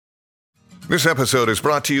This episode is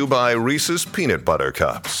brought to you by Reese's Peanut Butter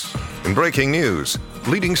Cups. In breaking news,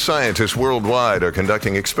 leading scientists worldwide are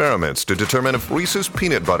conducting experiments to determine if Reese's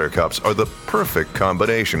Peanut Butter Cups are the perfect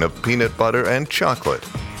combination of peanut butter and chocolate.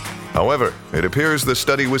 However, it appears the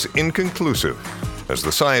study was inconclusive, as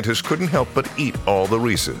the scientists couldn't help but eat all the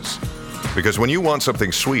Reese's. Because when you want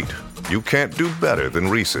something sweet, you can't do better than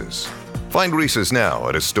Reese's. Find Reese's now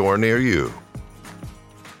at a store near you.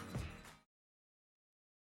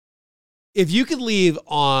 If you could leave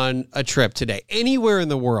on a trip today, anywhere in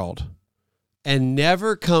the world, and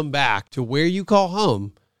never come back to where you call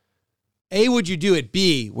home, A, would you do it?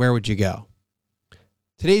 B, where would you go?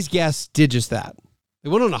 Today's guests did just that. They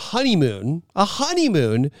went on a honeymoon,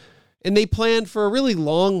 and they planned for a really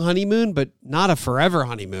long honeymoon, but not a forever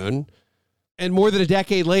honeymoon. And more than a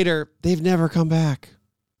decade later, they've never come back.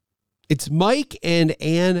 It's Mike and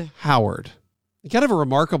Ann Howard. Kind of a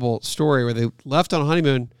remarkable story where they left on a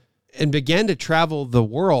honeymoon and began to travel the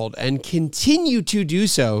world and continue to do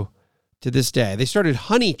so to this day. They started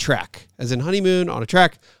Honey Trek, as in honeymoon on a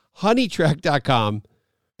trek, honeytrek.com.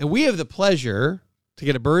 And we have the pleasure to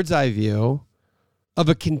get a bird's eye view of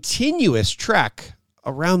a continuous trek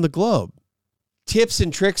around the globe. Tips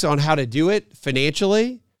and tricks on how to do it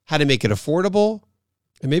financially, how to make it affordable,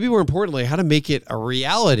 and maybe more importantly, how to make it a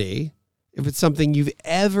reality if it's something you've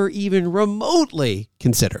ever even remotely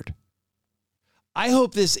considered. I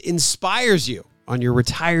hope this inspires you on your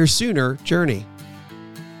retire sooner journey.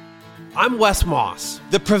 I'm Wes Moss.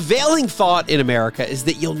 The prevailing thought in America is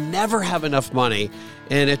that you'll never have enough money,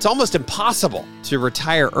 and it's almost impossible to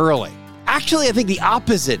retire early. Actually, I think the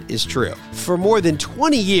opposite is true. For more than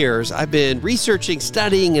 20 years, I've been researching,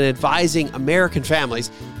 studying, and advising American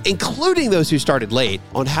families, including those who started late,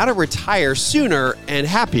 on how to retire sooner and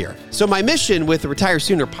happier. So my mission with the Retire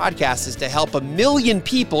Sooner podcast is to help 1 million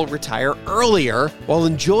people retire earlier while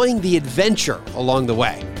enjoying the adventure along the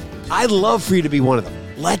way. I'd love for you to be one of them.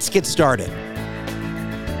 Let's get started.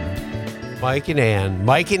 Mike and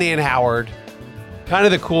Ann Howard. Kind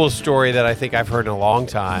of the coolest story that I think I've heard in a long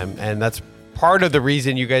time. And that's part of the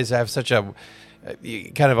reason you guys have such a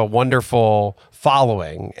kind of a wonderful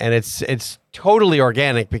following. And it's totally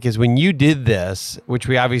organic, because when you did this, which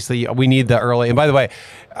we need the early, and by the way,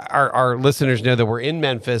 our listeners know that we're in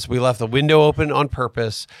Memphis. We left the window open on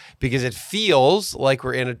purpose because it feels like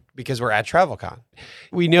because we're at TravelCon.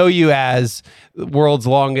 We know you as the world's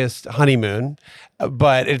longest honeymoon,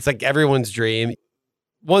 but it's like everyone's dream.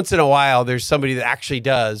 Once in a while, there's somebody that actually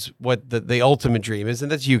does what the ultimate dream is,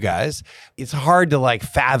 and that's you guys. It's hard to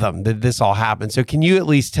fathom that this all happened. So can you at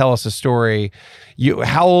least tell us a story?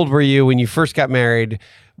 How old were you when you first got married?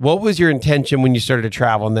 What was your intention when you started to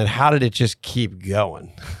travel? And then how did it just keep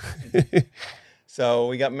going? So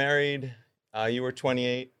we got married. You were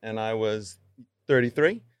 28 and I was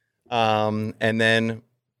 33. And then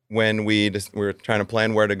when we were trying to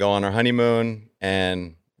plan where to go on our honeymoon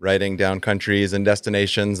and writing down countries and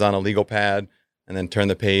destinations on a legal pad, and then turn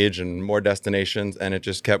the page and more destinations, and it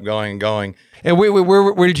just kept going and going. And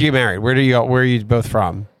where did you get married? Where are you both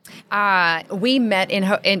from? We met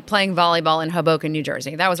in playing volleyball in Hoboken, New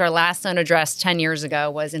Jersey. That was our last known address 10 years ago,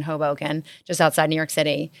 was in Hoboken, just outside New York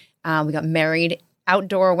City. We got married,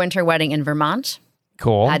 outdoor winter wedding in Vermont.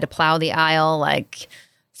 Cool. I had to plow the aisle,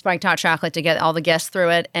 spiked hot chocolate to get all the guests through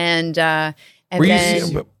it.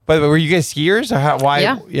 By the way, were you guys skiers? Or why?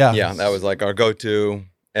 Yeah, that was our go-to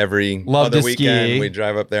every other weekend. Ski. We'd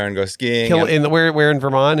drive up there and go skiing. Where in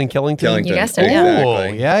Vermont? In Killington? You guessed it,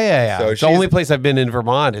 exactly. Yeah. So the only place I've been in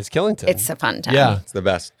Vermont is Killington. It's a fun time. Yeah. It's the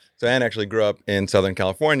best. So Ann actually grew up in Southern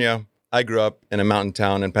California. I grew up in a mountain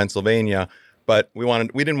town in Pennsylvania, but we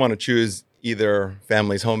didn't want to choose either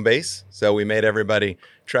family's home base. So we made everybody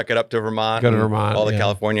trek it up to Vermont. Go to Vermont. All the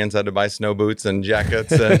Californians had to buy snow boots and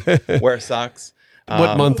jackets and wear socks.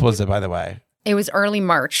 What month was it, by the way? It was early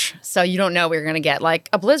March, so you don't know we were going to get.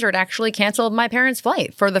 A blizzard actually canceled my parents'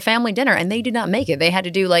 flight for the family dinner, and they did not make it. They had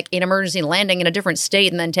to do an emergency landing in a different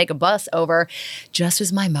state and then take a bus over, just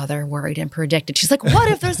as my mother worried and predicted. She's like, what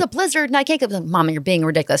if there's a blizzard and I can't go? Mama, you're being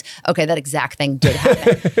ridiculous. Okay, that exact thing did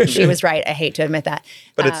happen. She was right. I hate to admit that.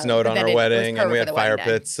 But it snowed on our wedding, and we had fire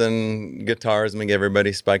pits and guitars, and we gave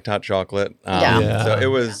everybody spiked hot chocolate. So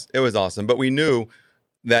it was awesome. But we knew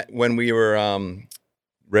that when we were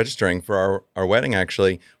registering for our wedding,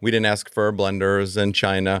 actually, we didn't ask for blenders and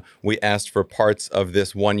china. We asked for parts of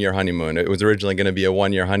this 1-year honeymoon. It was originally going to be a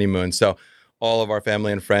 1-year honeymoon. So all of our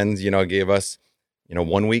family and friends, gave us,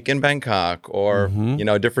 1 week in Bangkok or,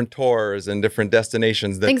 different tours and different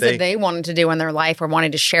destinations that things that they wanted to do in their life or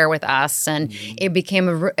wanted to share with us. And it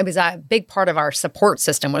was a big part of our support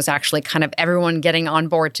system was actually kind of everyone getting on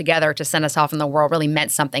board together to send us off in the world really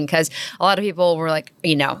meant something. Because a lot of people were like,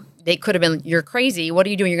 they could have been, you're crazy. What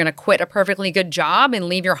are you doing? You're going to quit a perfectly good job and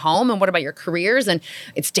leave your home? And what about your careers? And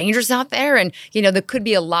it's dangerous out there. And, there could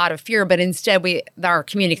be a lot of fear, but instead our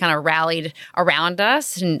community kind of rallied around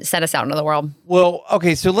us and sent us out into the world. Well,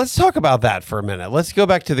 okay, so let's talk about that for a minute. Let's go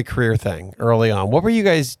back to the career thing early on. What were you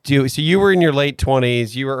guys doing? So you were in your late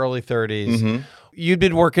 20s, you were early 30s. You'd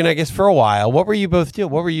been working, I guess, for a while. What were you both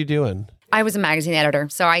doing? What were you doing? I was a magazine editor,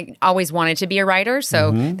 so I always wanted to be a writer.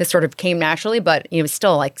 So this sort of came naturally, but it was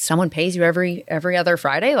still like someone pays you every other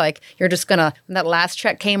Friday. Like you're just gonna. When that last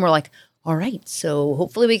check came, we're like, all right. So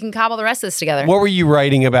hopefully we can cobble the rest of this together. What were you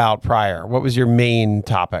writing about prior? What was your main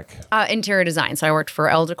topic? Interior design. So I worked for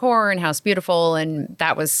Elle Decor and House Beautiful, and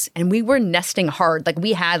we were nesting hard. Like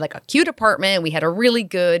we had like a cute apartment, we had a really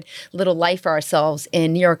good little life for ourselves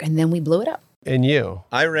in New York, and then we blew it up. And you?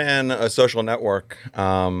 I ran a social network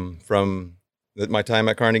from my time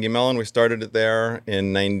at Carnegie Mellon. We started it there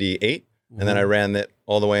in 98, and then I ran it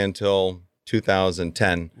all the way until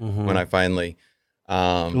 2010 when I finally...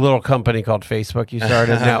 a little company called Facebook you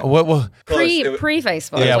started now.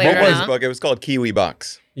 Pre-Facebook. Yeah, what was Facebook? It was called Kiwi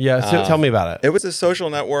Bucks. Yeah, so tell me about it. It was a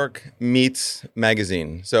social network meets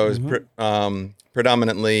magazine. So it was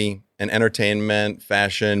predominantly an entertainment,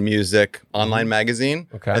 fashion, music, online magazine.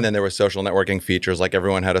 Okay. And then there were social networking features, like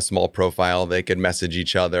everyone had a small profile. They could message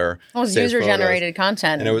each other. It was user-generated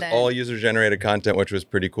content. And it was all user-generated content, which was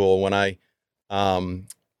pretty cool.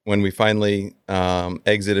 When we finally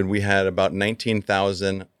exited, we had about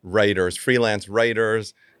 19,000 writers, freelance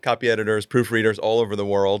writers, copy editors, proofreaders all over the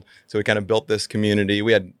world. So we kind of built this community.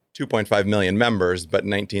 We had 2.5 million members, but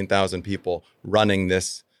 19,000 people running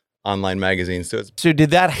this online magazine. So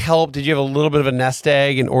did that help? Did you have a little bit of a nest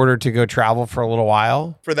egg in order to go travel for a little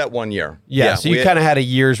while? For that 1 year. Yeah, so you kind of had a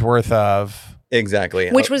year's worth of... Exactly.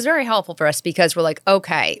 Which was very helpful for us because we're like,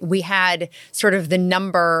 okay, we had sort of the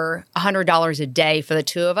number $100 a day for the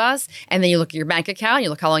two of us. And then you look at your bank account, you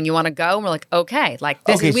look how long you want to go. And we're like, okay, like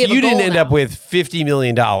this is, we have a goal. So you didn't end up with $50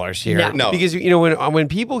 million here. No. Because, when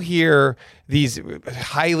people hear these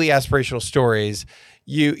highly aspirational stories,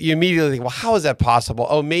 you immediately think, well, how is that possible?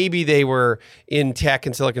 Oh, maybe they were in tech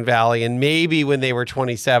in Silicon Valley, and maybe when they were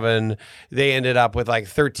 27, they ended up with like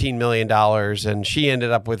 $13 million, and she ended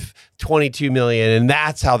up with $22 million, and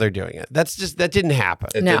that's how they're doing it. That didn't happen.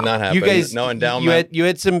 It did not happen. You guys, no endowment. You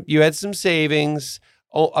had some savings.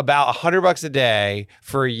 About $100 a day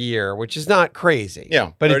for a year, which is not crazy.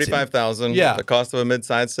 Yeah, but $35,000. Yeah, the cost of a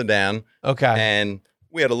mid-sized sedan. Okay, and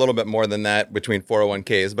we had a little bit more than that between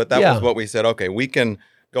 401ks, but that was what we said. Okay, we can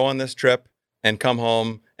go on this trip and come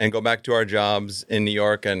home and go back to our jobs in New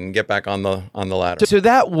York and get back on the ladder. So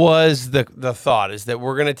that was the thought, is that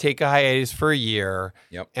we're going to take a hiatus for a year,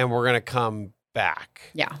 and we're going to come back.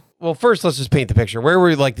 Yeah. Well, first, let's just paint the picture. Where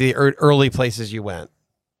were like the early places you went?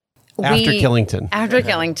 After Killington. After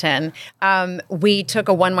Killington, we took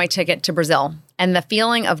a one-way ticket to Brazil. And the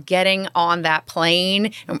feeling of getting on that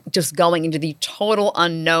plane, and just going into the total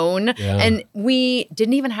unknown. Yeah. And we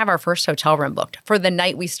didn't even have our first hotel room booked. For the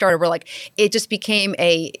night we started, we're like, it just became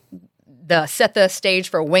set the stage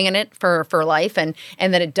for winging it for life. And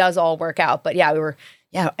then it does all work out. But yeah,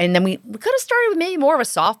 and then we could have started with maybe more of a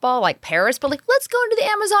softball like Paris, but like, let's go into the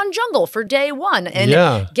Amazon jungle for day one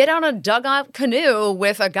and get on a dugout canoe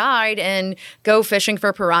with a guide and go fishing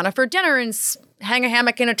for piranha for dinner and hang a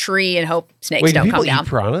hammock in a tree and hope snakes don't come down. Eat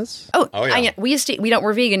piranhas? Oh yeah.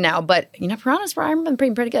 We're vegan now, but piranhas I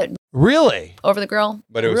remember pretty good. Really? Over the grill.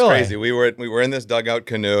 But it was crazy. We were in this dugout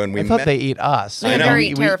canoe, and I thought they eat us. They had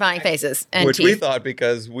very terrifying faces and which teeth. We thought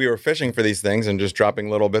because we were fishing for these things and just dropping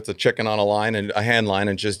little bits of chicken on a line and a hand line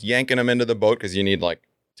and just yanking them into the boat because you need like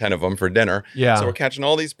 10 of them for dinner. Yeah. So we're catching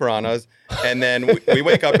all these piranhas, and then we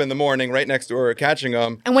wake up in the morning right next to where we're catching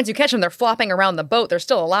them. And once you catch them, they're flopping around the boat. They're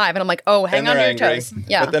still alive. And I'm like, oh, hang on to your toes.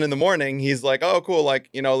 Yeah. But then in the morning, he's like, oh, cool. Like,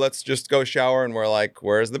 let's just go shower. And we're like,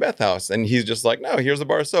 where's the bathhouse? And he's just like, no, here's a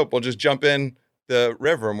bar of soap. We'll just jump in the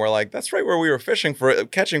river. And we're like, that's right where we were fishing for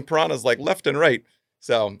catching piranhas like left and right.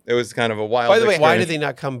 So it was kind of a wild experience. By the way, why did they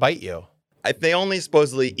not come bite you? They only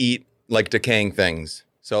supposedly eat like decaying things.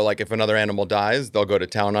 So like if another animal dies, they'll go to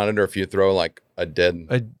town on it. Or if you throw like a dead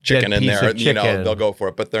chicken in there, they'll go for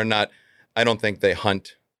it. But they're not, I don't think they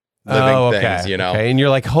hunt living things, Okay. And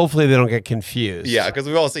you're like, hopefully they don't get confused. Yeah, because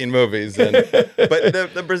we've all seen movies. But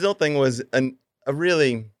the Brazil thing was a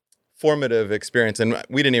really formative experience. And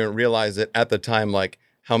we didn't even realize it at the time, like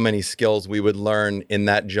how many skills we would learn in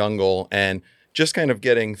that jungle. And just kind of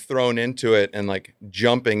getting thrown into it and like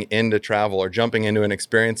jumping into travel or jumping into an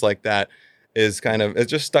experience like that is kind of, it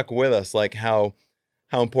just stuck with us, like how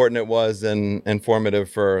important it was and informative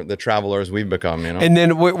for the travelers we've become, you know? And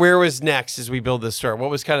then where was next as we build this story? What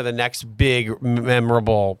was kind of the next big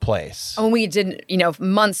memorable place? And we did,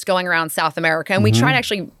 months going around South America, and we tried to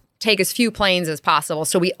actually take as few planes as possible.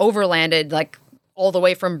 So we overlanded like all the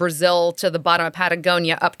way from Brazil to the bottom of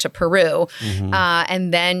Patagonia up to Peru.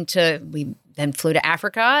 And then we flew to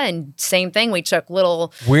Africa, and same thing. We took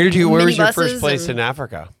little Where was your minibuses first place in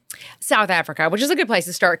Africa? South Africa, which is a good place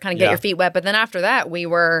to start, kind of get your feet wet. But then after that, we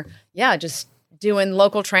were, just doing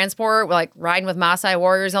local transport, like riding with Maasai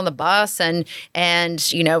warriors on the bus. And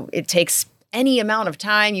it takes any amount of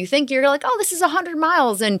time. You think you're like, oh, this is 100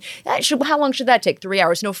 miles. And how long should that take? 3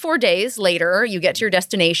 hours? No, 4 days later, you get to your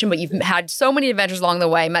destination, but you've had so many adventures along the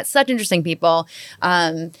way, met such interesting people.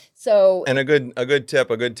 And a good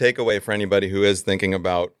tip, a good takeaway for anybody who is thinking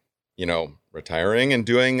about, retiring and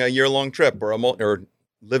doing a year-long trip or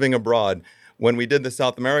living abroad. When we did the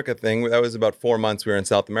South America thing, that was about 4 months we were in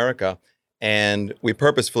South America, and we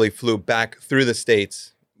purposefully flew back through the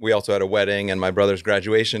States. We also had a wedding and my brother's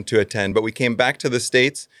graduation to attend, but we came back to the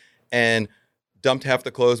States and dumped half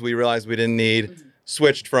the clothes we realized we didn't need,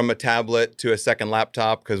 switched from a tablet to a second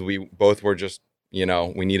laptop because we both were just,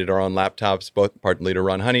 we needed our own laptops, both partly to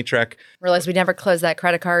run Honey Trek. Realized we never closed that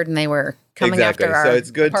credit card and they were coming after our So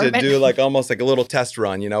it's good apartment. to do like almost like a little test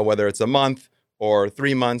run, whether it's a month or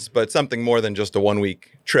 3 months, but something more than just a 1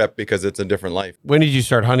 week trip because it's a different life. When did you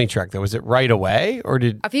start Honey Trek though? Was it right away or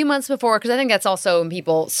did... A few months before, because I think that's also when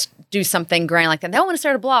people do something grand like that. They want to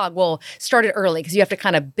start a blog. Well, start it early because you have to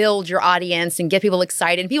kind of build your audience and get people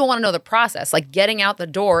excited. And people want to know the process. Like getting out the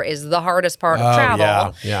door is the hardest part of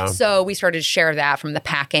travel. Yeah. So we started to share that from the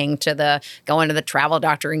packing to the going to the travel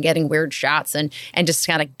doctor and getting weird shots and just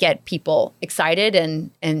kind of get people excited.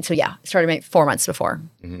 And so, started maybe 4 months before.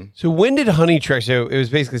 Mm-hmm. So when did Honey Trek, so it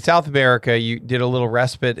was basically South America, you did a little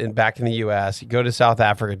respite back in the U.S., you go to South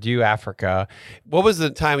Africa, do Africa. What was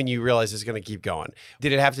the time when you realized it's going to keep going?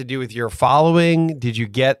 Did it have to do with your following?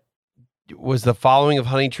 Was the following of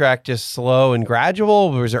Honey Trek just slow and gradual?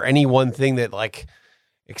 Or was there any one thing that like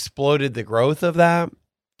exploded the growth of that?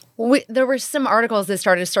 There were some articles that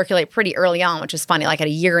started to circulate pretty early on, which is funny, like at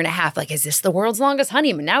a year and a half, like, is this the world's longest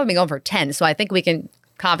honeymoon? Now we've been going for 10. So I think we can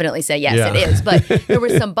confidently say, yes, it is. But there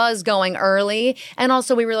was some buzz going early. And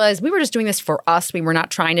also we realized we were just doing this for us. We were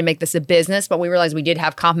not trying to make this a business, but we realized we did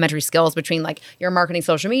have complementary skills between like your marketing,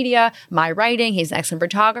 social media, my writing. He's an excellent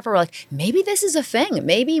photographer. We're like, maybe this is a thing.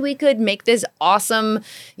 Maybe we could make this awesome,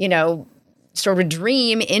 sort of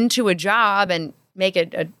dream into a job and make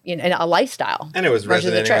it a lifestyle. And it was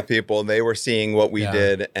resonating with people. They were seeing what we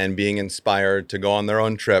did and being inspired to go on their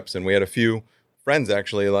own trips. And we had a few friends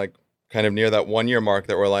actually like kind of near that 1 year mark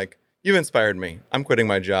that were like, you've inspired me. I'm quitting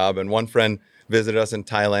my job. And one friend visited us in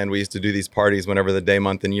Thailand. We used to do these parties whenever the day,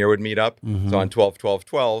 month, and year would meet up. So on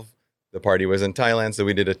 12/12/12, the party was in Thailand. So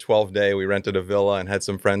we did a 12-day. We rented a villa and had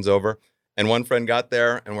some friends over. And one friend got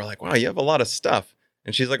there and we're like, wow, you have a lot of stuff.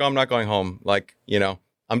 And she's like, oh, I'm not going home. Like,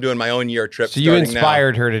 I'm doing my own year trip. So you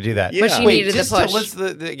inspired her to do that. But she needed the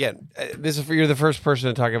push. You're the first person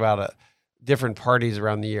to talk about different parties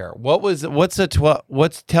around the year.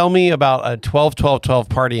 Tell me about a 12-12-12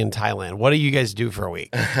 party in Thailand. What do you guys do for a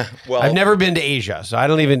week? Well, I've never been to Asia, so I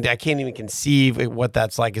can't even conceive what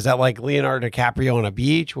that's like. Is that like Leonardo DiCaprio on a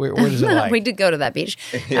beach? Where does it like? We did go to that beach.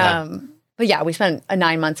 But we spent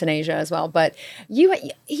 9 months in Asia as well. But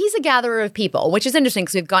he's a gatherer of people, which is interesting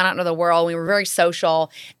because we've gone out into the world. We were very social,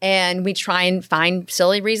 and we try and find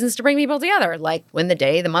silly reasons to bring people together, like when the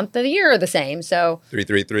day, the month of the year are the same. So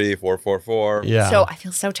 333, 444. Yeah. So I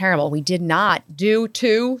feel so terrible. We did not do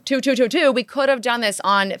 2-2-2-2. We could have done this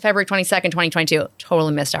on February 22nd, 2022.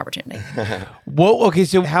 Totally missed opportunity. Well, okay.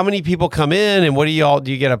 So how many people come in, and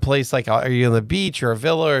do you get a place like? Are you on the beach or a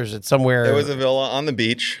villa, or is it somewhere? It was a villa on the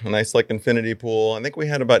beach, a nice like infinity pool. I think we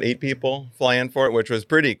had about 8 people fly in for it, which was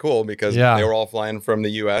pretty cool because they were all flying from the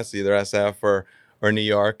U.S., either SF or New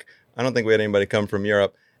York. I don't think we had anybody come from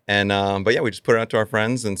Europe. And but we just put it out to our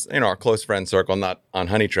friends and our close friend circle, not on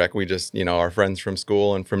Honey Trek. We just our friends from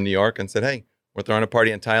school and from New York, and said, hey, we're throwing a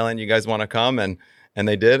party in Thailand. You guys want to come? And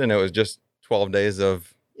they did, and it was just 12 days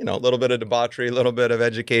of a little bit of debauchery, a little bit of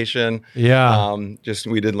education. Yeah.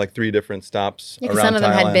 We did like 3 different stops around some of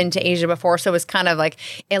them Thailand. had been to Asia before, so it was kind of like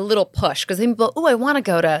a little push because people, I want to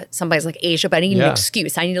go to someplace like Asia, but I need an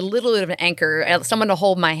excuse. I need a little bit of an anchor, someone to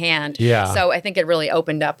hold my hand. Yeah. So I think it really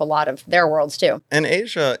opened up a lot of their worlds too. And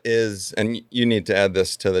Asia is, and you need to add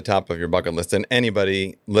this to the top of your bucket list, and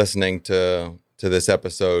anybody listening to this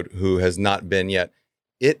episode who has not been yet,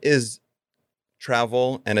 it is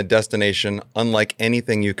travel and a destination unlike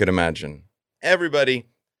anything you could imagine. Everybody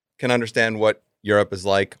can understand what Europe is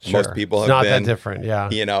like. Sure. Most people It's have not been. that different. Yeah.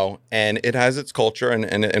 You know, and it has its culture,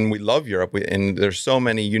 and we love Europe. And there's so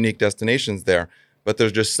many unique destinations there. But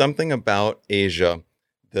there's just something about Asia,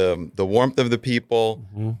 the warmth of the people,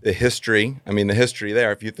 the history. I mean, the history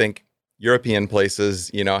there. If you think European places,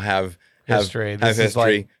 you know, have History. This is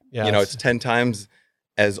history. like- You know, yes. it's 10 times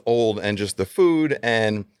as old, and just the food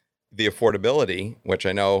and the affordability, which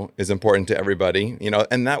I know is important to everybody. You know,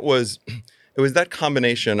 and it was that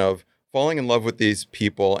combination of falling in love with these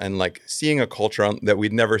people and like seeing a culture that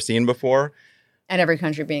we'd never seen before, And every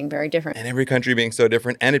country being very different. and every country being so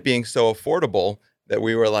different, and it being so affordable that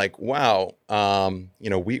we were like, wow, you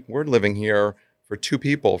know, we're living here for two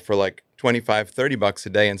people for like $25-$30 a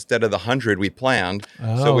day instead of the 100 we planned.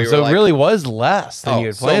 Oh, we so were it really was less than you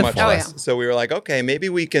had so planned much for. less. Oh, yeah. So we were like, okay, maybe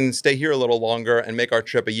we can stay here a little longer and make our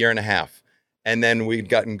trip a year and a half. And then we'd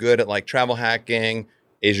gotten good at like travel hacking,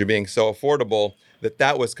 Asia being so affordable,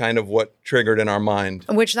 that was kind of what triggered in our mind.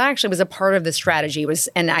 Which that actually was a part of the strategy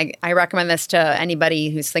and I recommend this to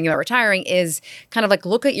anybody who's thinking about retiring, is kind of like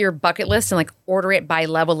look at your bucket list and like order it by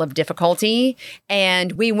level of difficulty.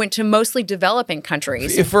 And we went to mostly developing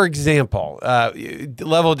countries. If, for example,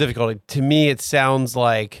 level of difficulty, to me, it sounds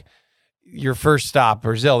like your first stop,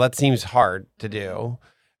 Brazil. That seems hard to do.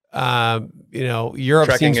 You know, Europe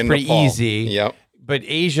Trekking seems in pretty Nepal. easy. Yep. But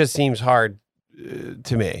Asia seems hard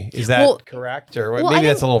to me. Is that Well- correct? Or Well, I maybe think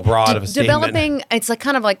that's a little broad of a statement. Developing, it's like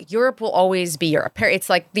kind of like Europe will always be Europe. It's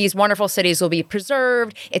like these wonderful cities will be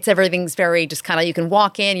preserved. It's everything's very just kind of, you can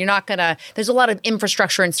walk in. You're not gonna. There's a lot of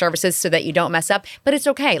infrastructure and services so that you don't mess up. But it's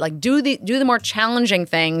okay. Like do the more challenging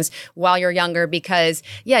things while you're younger, because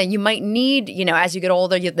you might need, you know, as you get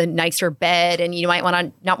older, the nicer bed, and you might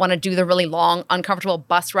not want to do the really long, uncomfortable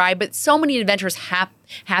bus ride. But so many adventures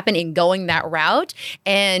happen in going that route.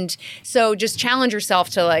 And so just challenge yourself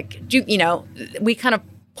to like do, you know, we kind of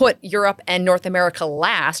put Europe and North America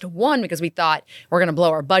last, one, because we thought we're going to blow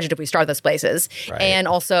our budget if we start those places. Right. And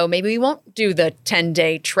also maybe we won't do the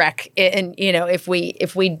 10-day trek. And, you know, if we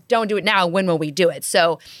don't do it now, when will we do it?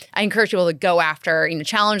 So I encourage people to go after, you know,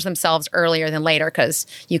 challenge themselves earlier than later, because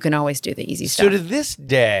you can always do the easy So stuff. to this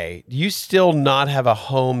day, do you still not have a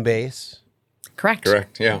home base? Correct.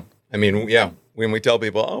 Correct. Yeah. I mean, when we tell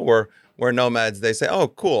people, oh, we're nomads, they say, oh,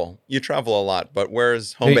 cool, you travel a lot, but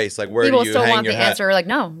where's home base? Like, where People do you still hang want your the hat? answer. Like,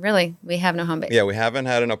 no, really, we have no home base. Yeah, we haven't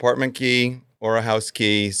had an apartment key or a house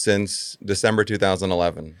key since December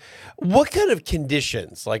 2011. What kind of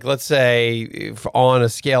conditions? Like, let's say if on a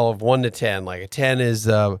scale of 1 to 10, like a 10 is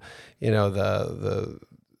the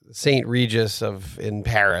St. Regis in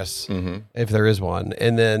Paris, if there is one,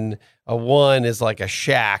 and then a 1 is like a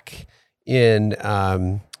shack in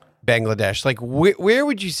Bangladesh. Like, where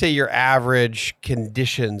would you say your average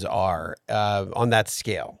conditions are on that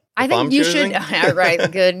scale? I think I'm you choosing? should. Yeah,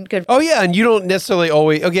 right. Good. Oh yeah, and you don't necessarily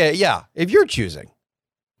always. Okay, yeah. If you're choosing,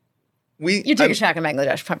 You take a shack in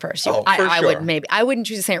Bangladesh first. Oh, I for would sure. maybe. I wouldn't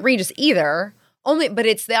choose a St. Regis either. But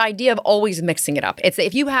it's the idea of always mixing it up. It's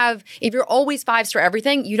if you're always 5-star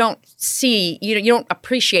everything, you don't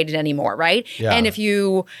appreciate it anymore, right? Yeah. And if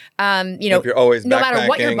you, If you're always no matter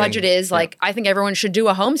what your backpacking budget and- is, like I think everyone should do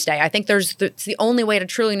a homestay. I think it's the only way to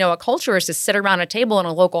truly know a culture is to sit around a table in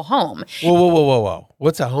a local home. whoa.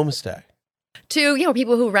 What's a homestay? To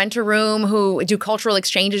people who rent a room, who do cultural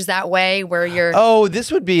exchanges that way, where you're. Oh,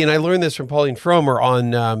 this would be, and I learned this from Pauline Fromer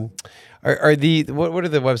on. What are the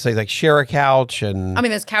websites like Share a Couch and? I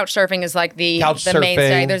mean, there's couch surfing is like the Couch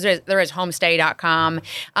mainstay. surfing. There is homestay.com.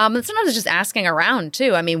 And sometimes it's just asking around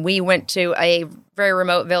too. I mean, we went to a very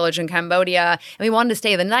remote village in Cambodia and we wanted to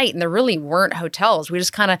stay the night and there really weren't hotels. We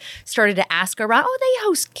just kind of started to ask around. Oh, they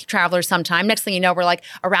host travelers sometime. Next thing you know, we're like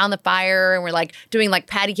around the fire and we're like doing like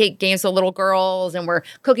patty cake games with little girls and we're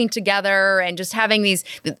cooking together and just having these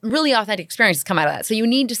really authentic experiences come out of that. So you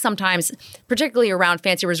need to sometimes, particularly around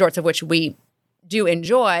fancy resorts, of which we do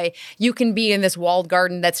enjoy, you can be in this walled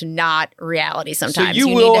garden that's not reality sometimes. So you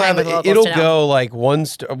need will to hang have with locals it'll to know. go like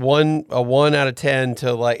 1 out of 10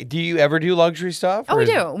 to like. Do you ever do luxury stuff? Oh, or we is-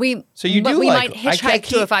 do. We So you but do we like- might I hitchhike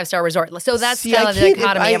to a can't- 5-star resort. So that's See, kind I of the can't-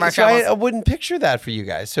 dichotomy of our so I travels. wouldn't picture that for you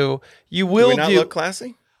guys. So you Do will we not do. look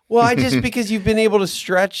classy? Well, I just because you've been able to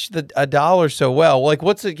stretch a dollar so well. Like,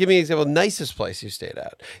 give me an example? Nicest place you stayed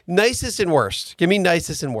at, nicest and worst. Give me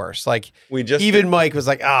nicest and worst. Like, We just even Mike was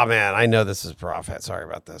like, "Oh man, I know this is profit. Sorry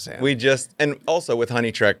about this." Ann." and also with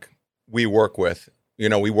Honey Trek, we work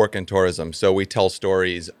in tourism, so we tell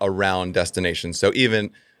stories around destinations. So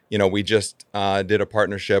even, we just did a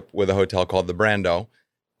partnership with a hotel called the Brando.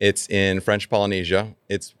 It's in French Polynesia.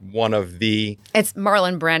 It's one of the It's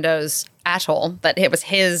Marlon Brando's atoll, but it was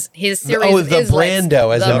his series. Oh, the islets.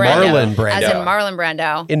 Brando, as The in Marlon Brando. As in Marlon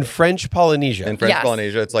Brando. In French Polynesia. In French Yes.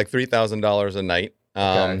 Polynesia, it's like $3,000 a night.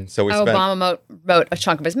 So we spent. Obama wrote a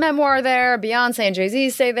chunk of his memoir there. Beyonce and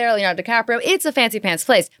Jay-Z stay there. Leonardo DiCaprio. It's a fancy pants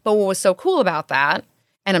place. But what was so cool about that,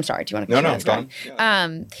 and I'm sorry, do you want to? No, it's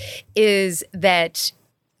fine. Is that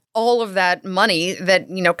all of that money that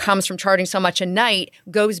comes from charging so much a night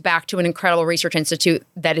goes back to an incredible research institute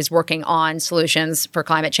that is working on solutions for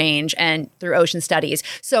climate change and through ocean studies.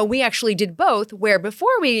 So we actually did both, where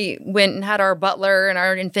before we went and had our butler and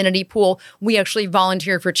our infinity pool, we actually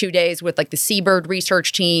volunteered for 2 days with like the seabird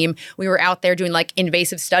research team. We were out there doing like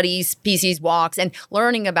invasive studies, species walks, and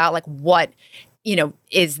learning about like what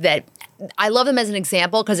is that. I love them as an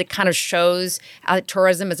example because it kind of shows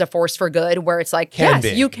tourism as a force for good, where it's like,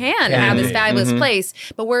 you can have this fabulous place,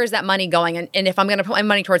 but where is that money going? And if I'm going to put my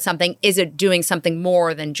money towards something, is it doing something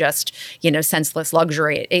more than just, senseless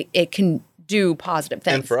luxury? It can do positive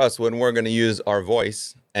things. And for us, when we're going to use our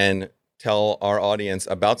voice and tell our audience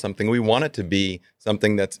about something, we want it to be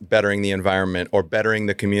something that's bettering the environment or bettering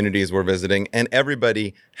the communities we're visiting. And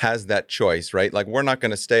everybody has that choice, right? Like, we're not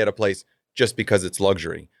going to stay at a place just because it's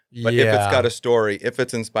luxury. But if it's got a story, if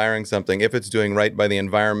it's inspiring something, if it's doing right by the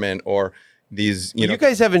environment, or these, you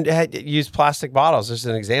guys haven't used plastic bottles as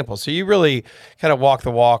an example. So you really kind of walk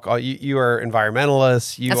the walk. You are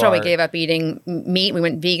environmentalists. That's why we gave up eating meat. We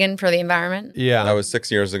went vegan for the environment. Yeah. That was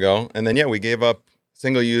 6 years ago. And then, we gave up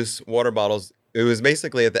single-use water bottles. It was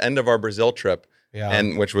basically at the end of our Brazil trip,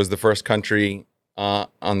 and which was the first country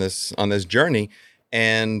on this journey.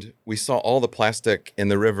 And we saw all the plastic in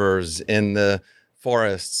the rivers, in the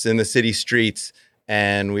forests, in the city streets,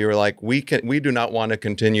 and we were like, we do not want to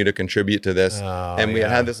continue to contribute to this. And we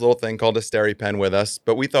had this little thing called a SteriPen with us,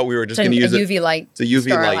 but we thought we were just going to use UV light. It's a UV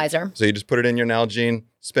sterilizer. light. So you just put it in your Nalgene,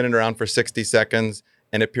 spin it around for 60 seconds,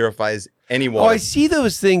 and it purifies any water. Oh, I see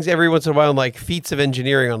those things every once in a while in like feats of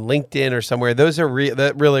engineering on LinkedIn or somewhere. Those are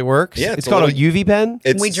that really works. Yeah, it's called a UV pen.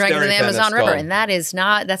 We drank it in the Amazon River, and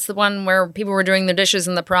that's the one where people were doing the dishes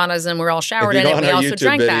and the piranhas, and we were all showered in it. We also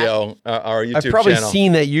drank that. Our YouTube I've probably channel.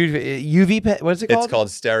 seen that UV pen. What is it called? It's called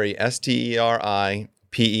Steri,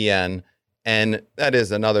 SteriPen. And that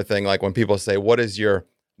is another thing. Like, when people say, what is your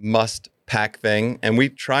must pack thing? And we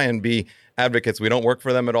try and be advocates. We don't work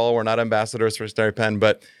for them at all. We're not ambassadors for SteriPen,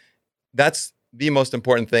 but that's the most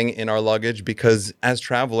important thing in our luggage, because as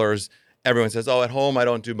travelers, everyone says, at home I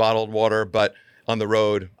don't do bottled water, but on the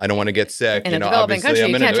road I don't want to get sick. In a developing country,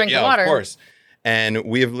 you can't drink the water. Of course. And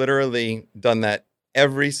we have literally done that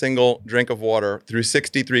every single drink of water through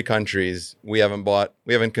 63 countries. We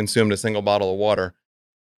haven't consumed a single bottle of water.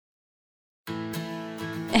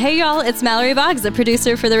 Hey y'all, it's Mallory Boggs, the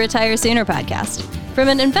producer for the Retire Sooner podcast. From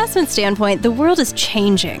an investment standpoint, the world is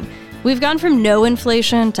changing. We've gone from no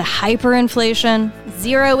inflation to hyperinflation,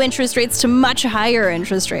 zero interest rates to much higher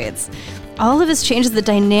interest rates. All of this changes the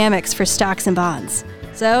dynamics for stocks and bonds.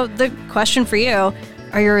 So the question for you,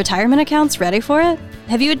 are your retirement accounts ready for it?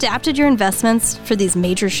 Have you adapted your investments for these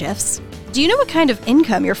major shifts? Do you know what kind of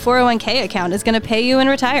income your 401k account is going to pay you in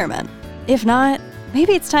retirement? If not,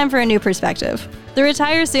 maybe it's time for a new perspective. The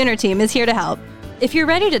Retire Sooner team is here to help. If you're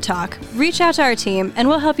ready to talk, reach out to our team and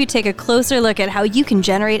we'll help you take a closer look at how you can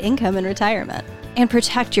generate income in retirement and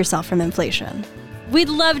protect yourself from inflation. We'd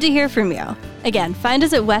love to hear from you. Again, find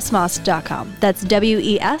us at wesmoss.com. That's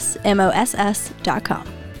WESMOSS.com.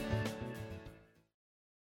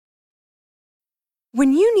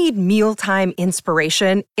 When you need mealtime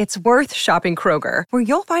inspiration, it's worth shopping Kroger, where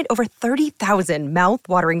you'll find over 30,000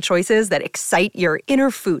 mouth-watering choices that excite your inner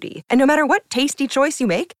foodie. And no matter what tasty choice you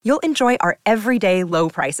make, you'll enjoy our everyday low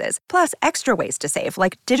prices, plus extra ways to save,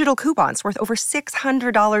 like digital coupons worth over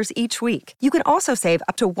 $600 each week. You can also save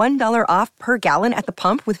up to $1 off per gallon at the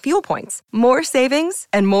pump with fuel points. More savings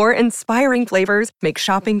and more inspiring flavors make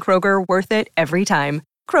shopping Kroger worth it every time.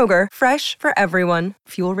 Kroger, fresh for everyone.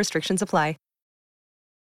 Fuel restrictions apply.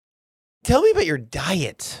 Tell me about your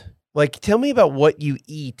diet. Like, tell me about what you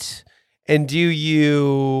eat. And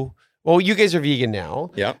you guys are vegan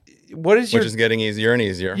now. Yeah. Which is getting easier and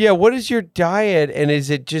easier. Yeah. What is your diet? And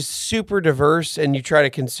is it just super diverse and you try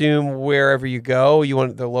to consume wherever you go? You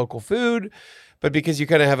want the local food, but because you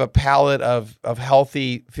kind of have a palette of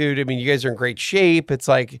healthy food, I mean, you guys are in great shape. It's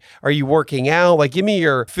like, are you working out? Like, give me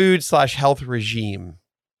your food/health regime.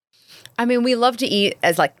 I mean, we love to eat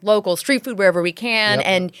as like local street food wherever we can. Yep.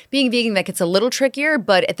 And being vegan, that gets a little trickier.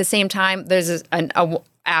 But at the same time, there's an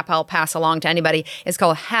app I'll pass along to anybody. It's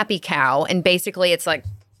called Happy Cow. And basically, it's like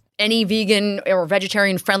any vegan or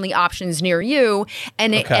vegetarian friendly options near you,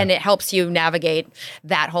 and it helps you navigate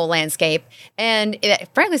that whole landscape. And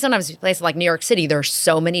frankly, sometimes places like New York City, there's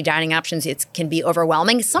so many dining options, it can be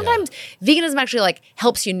overwhelming. Sometimes veganism actually like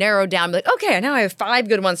helps you narrow down, like, okay, now I have 5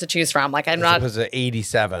 good ones to choose from. Like I'm not It was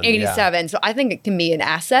 87. 87. So I think it can be an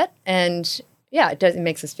asset, and it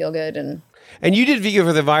makes us feel good. And you did vegan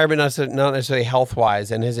for the environment, not necessarily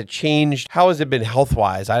health-wise. And has it changed? How has it been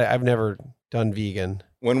health-wise? I've never done vegan.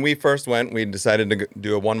 When we first went, we decided to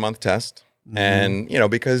do a 1-month test. And,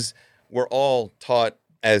 because we're all taught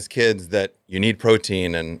as kids that you need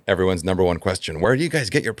protein, and everyone's number one question, where do you guys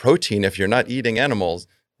get your protein if you're not eating animals?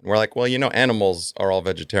 And we're like, well, animals are all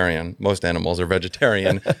vegetarian. Most animals are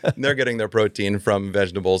vegetarian. They're getting their protein from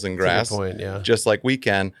vegetables and grass, That's a good point, just like we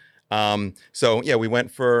can. We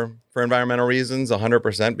went for environmental reasons,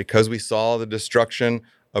 100%, because we saw the destruction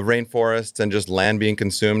of rainforests and just land being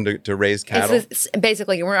consumed to raise cattle.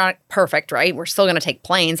 Basically, we're not perfect, right? We're still going to take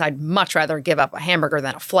planes. I'd much rather give up a hamburger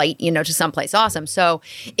than a flight, to someplace awesome. So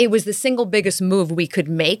it was the single biggest move we could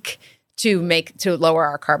make to lower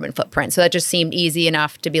our carbon footprint. So that just seemed easy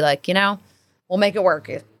enough to be like, we'll make it work.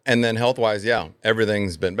 And then health-wise,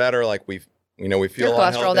 everything's been better. Like we feel your a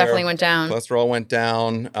lot cholesterol definitely went down. Cholesterol went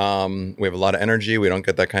down. We have a lot of energy. We don't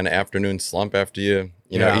get that kind of afternoon slump after you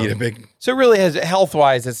eat a big. So it really has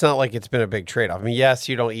health-wise, it's not like it's been a big trade-off. I mean, yes,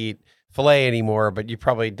 you don't eat filet anymore, but you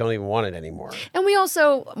probably don't even want it anymore. And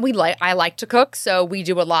I like to cook, so we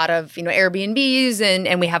do a lot of Airbnbs,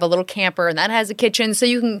 and we have a little camper, and that has a kitchen,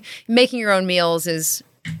 so making your own meals is.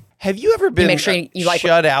 Have you ever been make sure you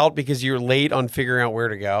shut out because you're late on figuring out where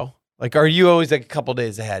to go? Like, are you always like a couple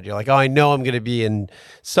days ahead? You're like, oh, I know I'm going to be in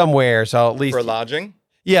somewhere, so at least for lodging.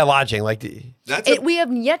 Yeah, lodging. Like we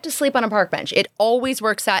have yet to sleep on a park bench. It always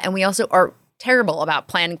works out, and we also are terrible about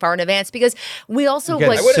planning far in advance because we also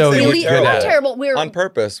we're terrible. We're on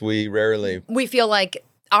purpose. We rarely. We feel like.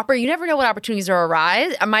 You never know what opportunities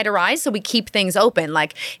might arise, so we keep things open.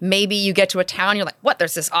 Like maybe you get to a town, you're like, "What?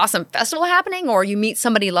 There's this awesome festival happening," or you meet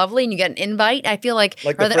somebody lovely and you get an invite. I feel like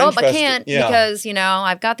I can't because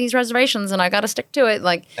I've got these reservations and I got to stick to it.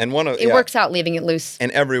 Like, and it works out leaving it loose.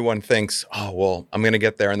 And everyone thinks, "Oh, well, I'm going to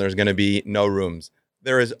get there and there's going to be no rooms."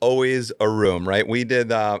 There is always a room, right? We did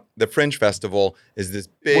the Fringe Festival is this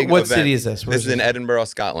big What event. city is this? This is in Edinburgh,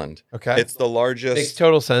 Scotland. Okay. It's the largest. Makes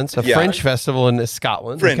total sense. A Fringe festival in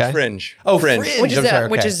Scotland. Fringe. Oh, Fringe.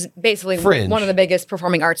 Which is basically one of the biggest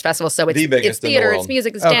performing arts festivals. So it's the biggest theater, in the world. it's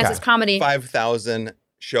music, it's dance, it's comedy. 5,000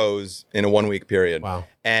 shows in a 1-week period. Wow.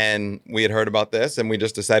 And we had heard about this and we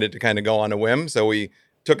just decided to kind of go on a whim. So we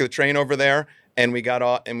took the train over there. And we got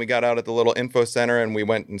out at the little info center and we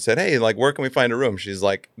went and said, hey, like, where can we find a room? She's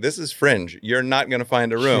like, this is Fringe. You're not going to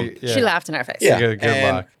find a room. She laughed in our face. Yeah. Good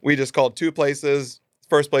and luck. we just called 2 places.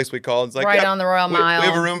 First place we called, it's like right on the Royal Mile. We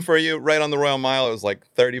have a room for you right on the Royal Mile. It was like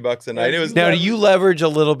 $30 a night. It was now. Do you leverage a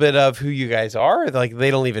little bit of who you guys are? Like they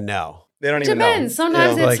don't even know. They don't even know. Depends.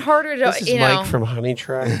 Sometimes it's harder to. This is Mike from Honey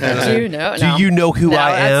Trap. Do you know? Do you know who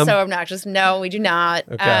I am? That's so obnoxious. No, we do not.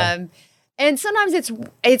 Okay. And sometimes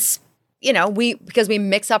it's. Because we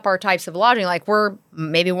mix up our types of lodging. Like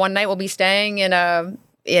maybe one night we'll be staying doing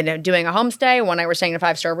a homestay. One night we're staying in a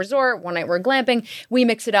 5-star resort. One night we're glamping. We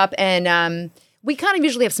mix it up and we kind of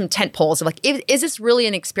usually have some tent poles of like, is this really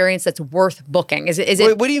an experience that's worth booking? Is it?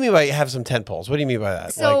 Wait, what do you mean by have some tent poles? What do you mean by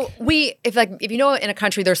that? So if in a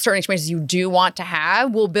country there's certain experiences you do want to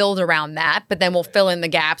have, we'll build around that, but then we'll fill in the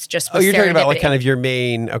gaps just with you're talking about like serendipity. kind of your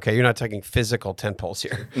main. Okay, you're not talking physical tent poles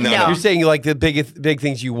here. No. You're saying like the big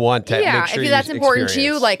things you want to make sure if that's important to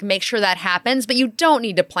you, like make sure that happens, but you don't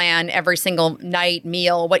need to plan every single night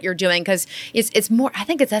meal what you're doing because it's more. I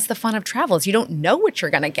think that's the fun of travel is you don't know what you're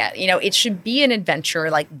gonna get. It should be an adventure.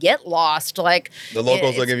 Like get lost. Like the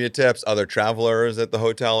locals will give you tips. Other travelers at the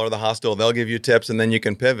hotel or the hostel, they'll give you tips, and then you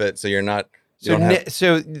can pivot. So you're not.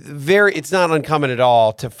 It's not uncommon at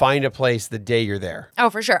all to find a place the day you're there.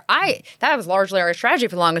 Oh, for sure. That was largely our strategy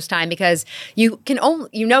for the longest time because you can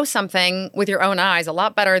only something with your own eyes a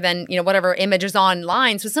lot better than whatever image is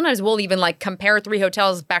online. So sometimes we'll even like compare 3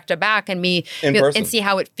 hotels back to back and see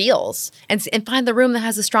how it feels and find the room that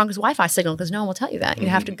has the strongest Wi-Fi signal because no one will tell you that. You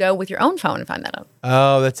have to go with your own phone and find that out.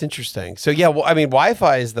 Oh, that's interesting. So yeah, well, I mean,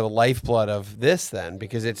 Wi-Fi is the lifeblood of this then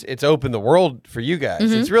because it's opened the world for you guys.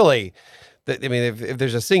 Mm-hmm. It's really. If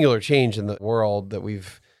there's a singular change in the world that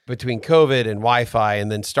between COVID and Wi-Fi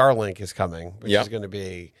and then Starlink is coming, which is going to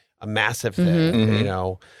be a massive thing,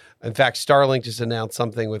 Mm-hmm. In fact, Starlink just announced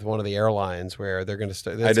something with one of the airlines where they're going to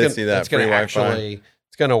start. I did see that. It's going to actually,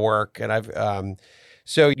 it's going to work. And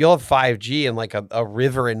so you'll have 5G in like a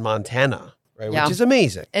river in Montana, right? Yeah. Which is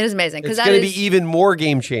amazing. It is amazing It's because going to be even more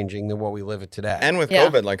game changing than what we live at today. And with Yeah.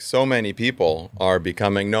 COVID, like so many people are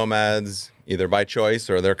becoming nomads either by choice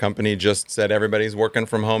or their company just said everybody's working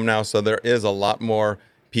from home now. So there is a lot more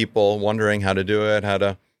people wondering how to do it, how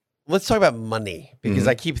to. Let's talk about money, because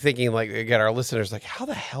I keep thinking, like, again, our listeners, like, how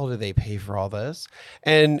the hell do they pay for all this?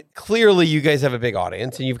 And clearly you guys have a big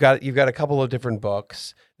audience, and you've got a couple of different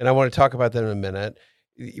books, and I want to talk about them in a minute.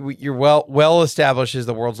 You're well established as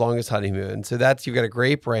the world's longest honeymoon. So you've got a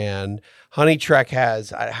great brand. Honey Trek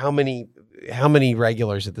has how many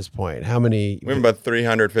regulars at this point? How many? We have about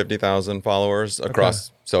 350,000 followers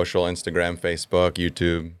across social, Instagram, Facebook,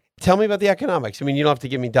 YouTube. Tell me about the economics. I mean, you don't have to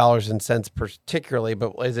give me dollars and cents particularly,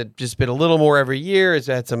 but has it just been a little more every year? Has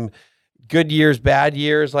it had some good years, bad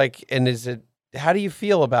years? How do you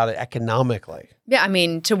feel about it economically? Yeah, I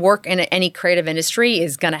mean, to work in any creative industry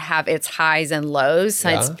is going to have its highs and lows.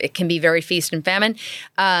 Yeah. It can be very feast and famine.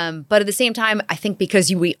 But at the same time, I think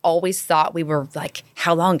because we always thought we were like,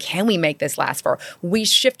 how long can we make this last for? We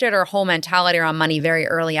shifted our whole mentality around money very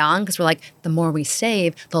early on because we're like, the more we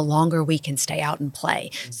save, the longer we can stay out and play.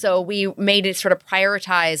 So we made it sort of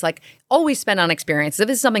prioritize, like, always spend on experiences. If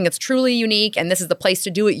this is something that's truly unique and this is the place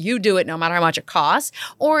to do it, you do it no matter how much it costs.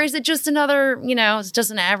 Or is it just another, it's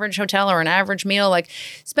just an average hotel or an average meal? Like,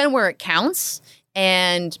 spend where it counts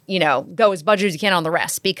and, go as budget as you can on the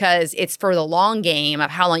rest, because it's for the long game of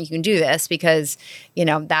how long you can do this, because,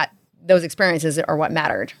 those experiences are what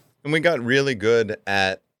mattered. And we got really good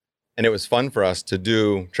at, and it was fun for us to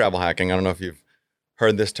do travel hacking. I don't know if you've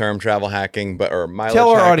heard this term, travel hacking, or mileage Tell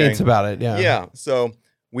our hacking. audience about it. Yeah. Yeah. So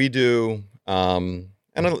we do, and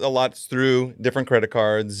a lot through different credit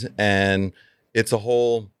cards, and it's a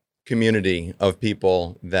whole community of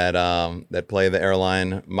people that play the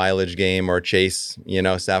airline mileage game or chase,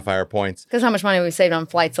 Sapphire points. Because how much money we've saved on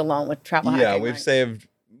flights alone with travel hacking? Yeah, we've saved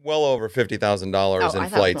well over $50,000 in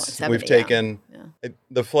flights. We've 70, taken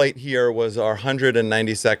the flight here was our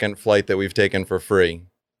 192nd flight that we've taken for free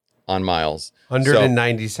on miles.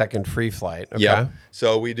 192nd free flight. Okay. Yeah.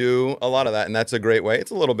 So we do a lot of that, and that's a great way. It's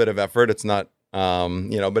a little bit of effort. It's not,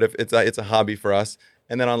 but if it's a hobby for us.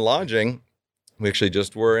 And then on lodging, we actually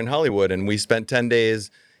just were in Hollywood, and we spent 10 days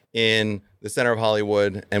in the center of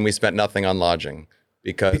Hollywood, and we spent nothing on lodging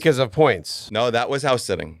because of points. No, that was house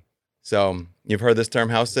sitting. So you've heard this term,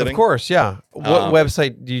 house sitting? Of course, yeah. What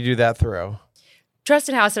website do you do that through?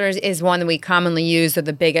 Trusted House Sitters is one that we commonly use. They're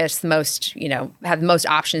the biggest, most, have the most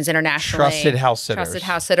options internationally. Trusted House Sitters. Trusted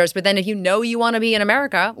House Sitters. But then if you want to be in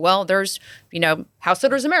America, well, there's, House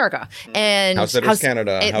Sitters America. And House Sitters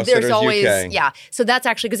Canada, House there's Sitters always, UK. Yeah. So that's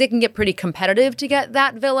actually, because it can get pretty competitive to get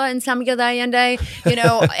that villa in San Miguel de Allende,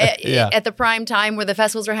 at the prime time where the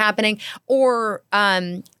festivals are happening. Or,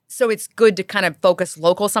 so it's good to kind of focus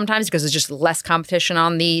local sometimes because there's just less competition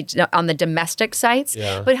on the domestic sites.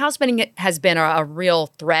 Yeah. But house sitting has been a real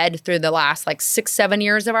thread through the last 6-7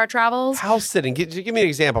 years of our travels. House sitting. Give me an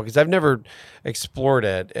example, because I've never explored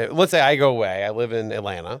it. Let's say I go away. I live in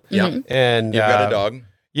Atlanta. Yeah. And You've got a dog.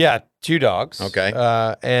 Yeah, 2 dogs. Okay.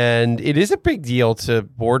 And it is a big deal to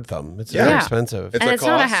board them. It's very expensive. And it's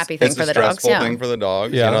not a happy thing for the dogs. It's a stressful thing for the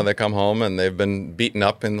dogs. Yeah. They come home and they've been beaten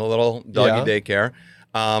up in the little doggy daycare.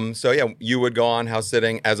 You would go on house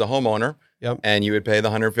sitting as a homeowner, and you would pay the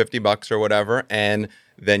 $150 or whatever, and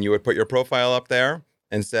then you would put your profile up there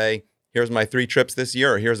and say, here's my 3 trips this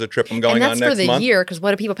year, or here's a trip I'm going on next month. And that's for the year, because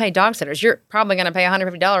what do people pay dog sitters? You're probably going to pay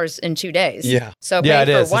 $150 in 2 days. Yeah. So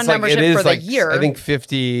pay for one membership for the year. I think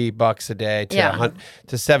 $50 a day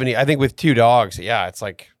to 70. I think with 2 dogs, it's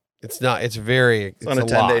like, it's not, it's very, it's on a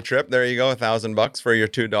 10-day trip, there you go, $1,000 for your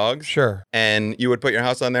 2 dogs. Sure. And you would put your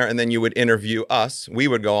house on there, and then you would interview us. We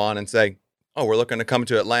would go on and say, oh, we're looking to come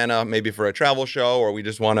to Atlanta, maybe for a travel show, or we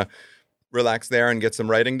just want to relax there and get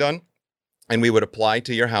some writing done. And we would apply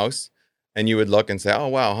to your house, and you would look and say, oh,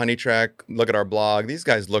 wow, Honey Trek, look at our blog. These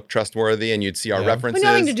guys look trustworthy, and you'd see our references. But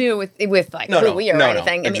nothing to do with who we are or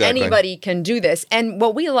anything. I mean, anybody can do this. And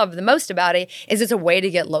what we love the most about it is it's a way to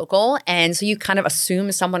get local. And so you kind of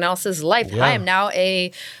assume someone else's life. Yeah. I am now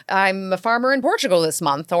I'm a farmer in Portugal this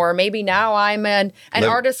month, or maybe now I'm an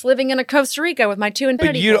artist living in Costa Rica with my 2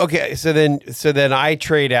 infinity pools. Okay, so then I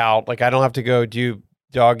trade out, I don't have to go do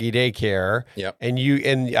doggy daycare. Yep.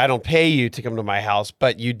 And I don't pay you to come to my house,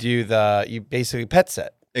 but you basically pet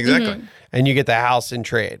sit. Exactly. And you get the house in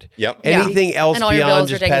trade. Yep. Yeah. Anything else And all your beyond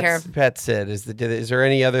bills are just taken care of. pet sit? Is there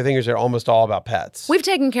any other thing, or is it almost all about pets? We've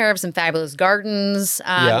taken care of some fabulous gardens.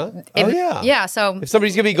 Yeah? Oh, yeah. Yeah. So If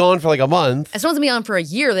somebody's going to be gone for like a month. if someone's gonna be on for a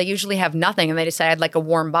year, they usually have nothing, and they decide I'd like a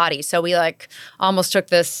warm body. So we like almost took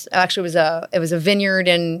this. Actually, it was a vineyard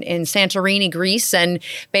in Santorini, Greece, and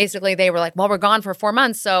basically they were like, "Well, we're gone for 4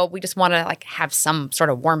 months, so we just want to like have some sort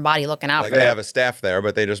of warm body looking out Like for they it." have a staff there,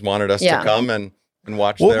 but they just wanted us Yeah. to come and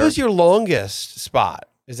watch What their. was your longest spot?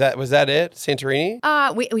 Was that it? Santorini?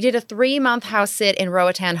 We did a 3-month house sit in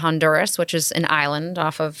Roatan, Honduras, which is an island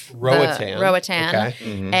off of Roatan. Roatan,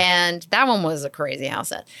 Okay. and that one was a crazy house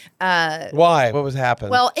sit. Why? What was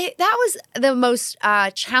happening? Well, that was the most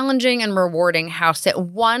challenging and rewarding house sit.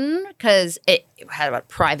 One, because it had a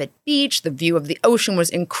private beach. The view of the ocean was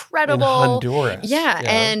incredible. In Honduras. Yeah.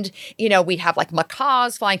 And, we'd have like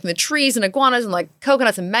macaws flying from the trees and iguanas and like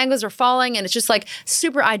coconuts and mangoes are falling. And it's just like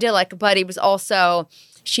super idyllic. But it was also,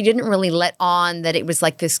 she didn't really let on that it was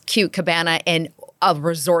like this cute cabana and a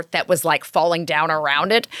resort that was like falling down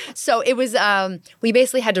around it. So it was, we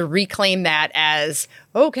basically had to reclaim that as,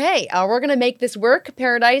 okay, we're going to make this work.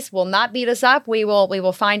 Paradise will not beat us up. We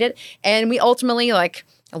will find it. And we ultimately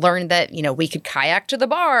learned that, we could kayak to the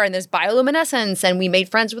bar and there's bioluminescence, and we made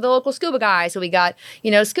friends with the local scuba guy. So we got,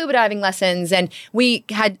 scuba diving lessons, and we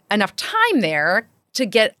had enough time there to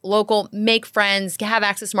get local, make friends, have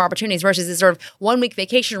access to more opportunities versus this sort of 1-week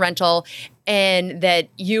vacation rental, and that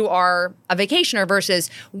you are a vacationer versus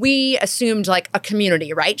we assumed like a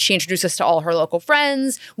community, right? She introduced us to all her local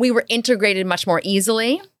friends. We were integrated much more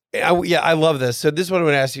easily. I love this. So this is what I'm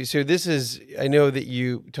going to ask you. So this is, I know that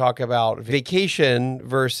you talk about vacation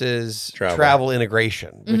versus travel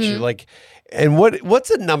integration, which you like, and what's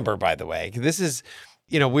a number, by the way? This is,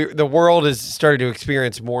 the world has started to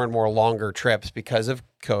experience more and more longer trips because of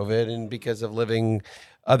COVID and because of living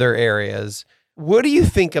other areas. What do you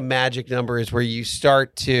think a magic number is where you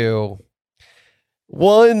start to,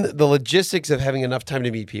 one, the logistics of having enough time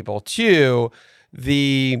to meet people, two,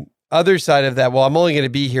 the other side of that, well, I'm only going to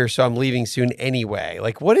be here, so I'm leaving soon anyway.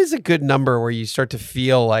 Like, what is a good number where you start to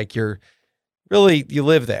feel like you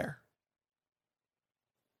live there?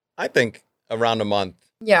 I think around a month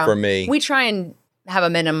Yeah. for me. We try and have a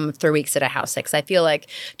minimum of 3 weeks at a house sit. I feel like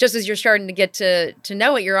just as you're starting to get to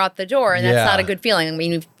know it, you're out the door, and that's not a good feeling. I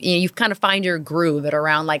mean, you kind of find your groove at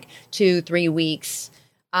around like 2-3 weeks.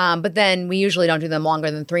 But then we usually don't do them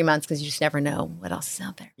longer than 3 months because you just never know what else is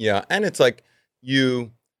out there. Yeah, and it's like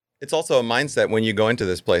it's also a mindset when you go into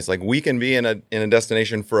this place. Like we can be in a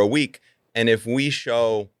destination for a week, and if we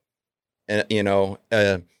show,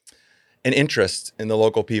 an interest in the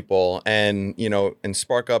local people and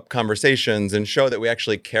spark up conversations and show that we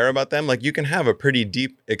actually care about them, like you can have a pretty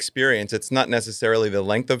deep experience. It's not necessarily the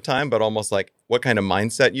length of time, but almost like what kind of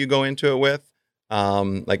mindset you go into it with.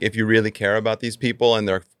 Like if you really care about these people and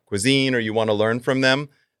their cuisine, or you want to learn from them,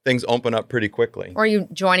 things open up pretty quickly. Or you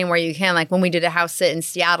joining where you can. Like when we did a house sit in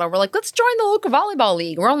Seattle, we're like, let's join the local volleyball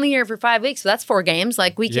league. We're only here for 5 weeks, so that's 4 games.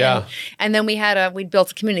 Like we can. Yeah. And then we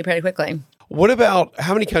built a community pretty quickly. What about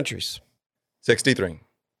how many countries? 63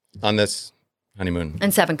 on this honeymoon.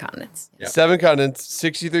 And 7 continents. Yeah. 7 continents,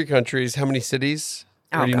 63 countries. How many cities?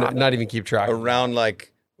 Oh, Or do you God. not even keep track? Around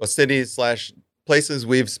cities/places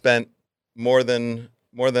we've spent more than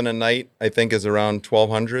a night, I think, is around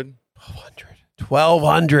 1,200.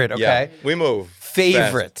 1,200. Okay. Yeah, we move.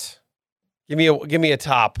 Favorite. Give me a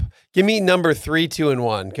top. Give me number 3, 2, and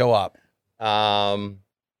 1. Go up.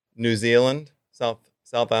 New Zealand, South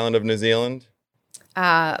Island of New Zealand.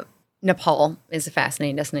 Nepal is a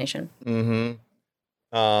fascinating destination. Mm-hmm.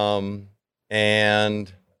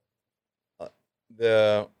 And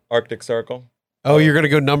the Arctic Circle. Oh, you're gonna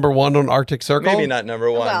go number 1 on Arctic Circle? Maybe not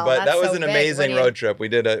number 1, Well, but that that's was so an big. amazing What do you- road trip. We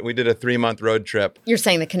did a 3-month road trip. You're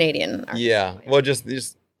saying the Canadian. Yeah. Well, just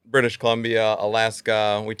British Columbia,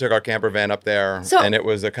 Alaska. We took our camper van up there, So- and it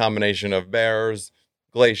was a combination of bears,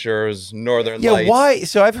 glaciers, northern Yeah. lights. Why?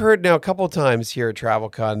 So I've heard now a couple of times here at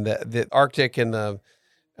TravelCon that the Arctic and the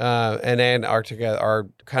and Antarctica are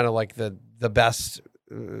kind of like the best,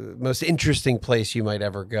 most interesting place you might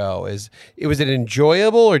ever go. Was it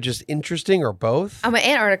enjoyable or just interesting or both?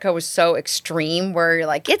 Antarctica was so extreme where you're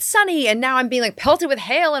like, it's sunny, and now I'm being like pelted with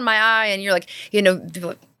hail in my eye, and you're like,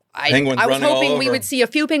 Penguins I was running all hoping we over. would see a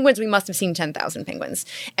few penguins. We must have seen 10,000 penguins.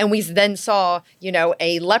 And we then saw,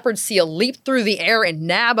 a leopard seal leap through the air and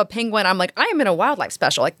nab a penguin. I'm like, I am in a wildlife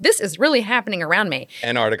special. Like, this is really happening around me.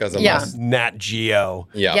 Antarctica's a Yeah. must. Nat Geo.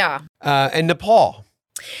 Yeah. And Nepal.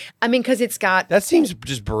 I mean, because it's got, That seems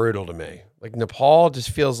just brutal to me. Like Nepal just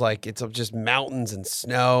feels like it's just mountains and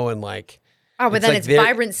snow and like. Oh, but then like it's they're-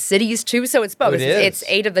 vibrant cities too. So it's both. Oh, it It's is.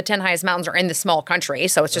 8 of the 10 highest mountains are in the small country.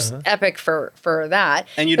 So it's just epic for that.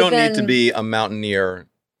 And you But don't need to then- be a mountaineer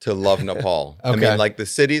to love Nepal. I Okay. mean, like the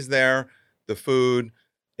cities there, the food,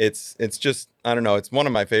 it's just, I don't know, it's one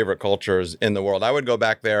of my favorite cultures in the world. I would go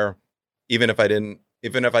back there even if I didn't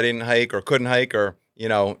hike or couldn't hike, or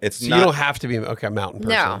it's So not. you don't have to be a mountain person.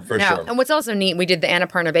 No, For no. sure. And what's also neat, we did the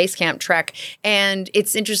Annapurna Base Camp trek, and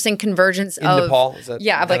it's interesting convergence In of Nepal? Is that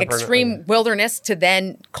of like Annapurna? extreme wilderness to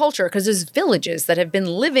then culture, because there's villages that have been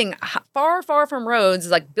living far, far from roads,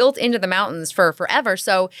 like built into the mountains for forever.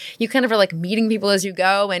 So you kind of are like meeting people as you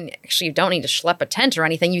go, and actually you don't need to schlep a tent or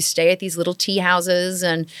anything. You stay at these little tea houses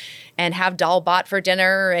and have dal bhat for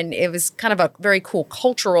dinner, and it was kind of a very cool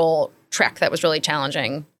cultural trek that was really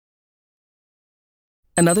challenging.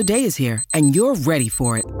 Another day is here, and you're ready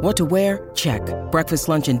for it. What to wear? Check. Breakfast,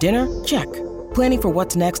 lunch, and dinner? Check. Planning for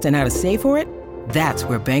what's next and how to save for it? That's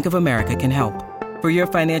where Bank of America can help. For your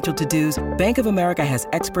financial to-dos, Bank of America has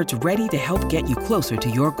experts ready to help get you closer to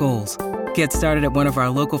your goals. Get started at one of our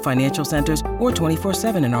local financial centers or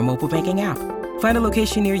 24/7 in our mobile banking app. Find a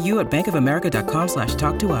location near you at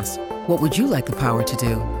bankofamerica.com/talktous. What would you like the power to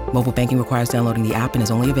do? Mobile banking requires downloading the app and is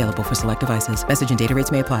only available for select devices. Message and data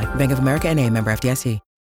rates may apply. Bank of America N.A., member FDIC.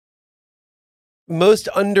 Most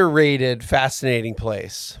underrated, fascinating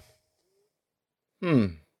place,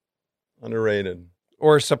 Underrated.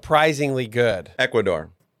 or surprisingly good.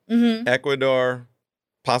 Ecuador. Mm-hmm. Ecuador,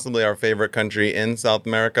 possibly our favorite country in South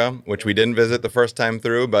America, which we didn't visit the first time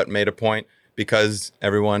through, but made a point because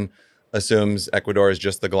everyone assumes Ecuador is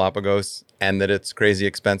just the Galapagos and that it's crazy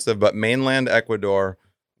expensive. But mainland Ecuador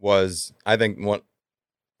was, I think,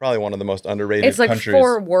 probably one of the most underrated It's like countries.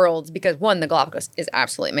 4 worlds, because one, the Galapagos is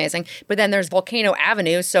absolutely amazing, but then there's Volcano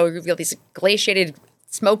Avenue, so you reveal these glaciated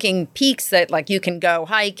smoking peaks that like you can go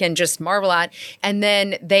hike and just marvel at. And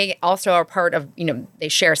then they also are part of, they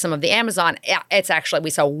share some of the Amazon. It's actually, we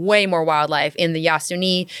saw way more wildlife in the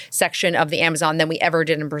Yasuni section of the Amazon than we ever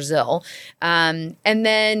did in Brazil. And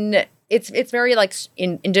then it's very like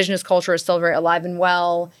indigenous culture is still very alive and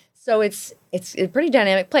well. So it's a pretty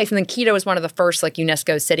dynamic place. And then Quito is one of the first like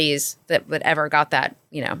UNESCO cities that ever got that,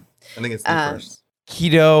 I think it's the first.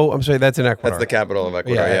 Quito, I'm sorry, that's in Ecuador. That's the capital of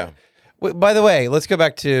Ecuador, yeah. By the way, let's go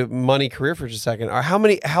back to money career for just a second.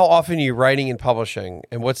 How often are you writing and publishing,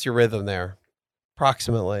 and what's your rhythm there,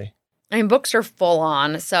 approximately? I mean, books are full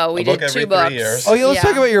on. So we A book did every 2 3 books. years. Oh yeah, let's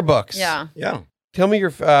talk about your books. Yeah. Yeah. Tell me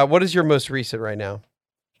what is your most recent right now?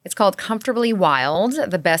 It's called Comfortably Wild,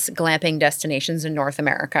 the best glamping destinations in North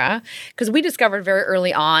America. Because we discovered very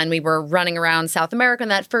early on, we were running around South America in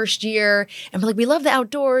that first year, and we're like, we love the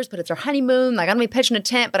outdoors, but it's our honeymoon. Like, I'm gonna be pitching a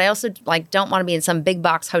tent, but I also like don't want to be in some big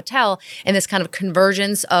box hotel. And this kind of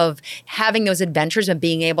convergence of having those adventures and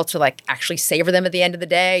being able to like actually savor them at the end of the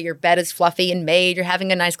day. Your bed is fluffy and made. You're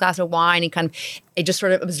having a nice glass of wine and kind of just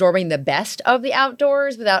sort of absorbing the best of the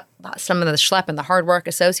outdoors without some of the schlep and the hard work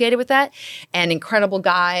associated with that, and incredible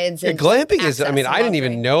guides. Yeah, And glamping is. I access mean, and I didn't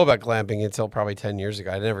even luxury. know about glamping until probably 10 years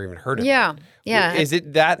ago. I never even heard of it. Yeah. Is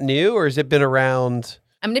it that new, or has it been around?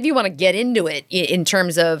 I mean, if you want to get into it in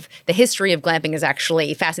terms of the history of glamping is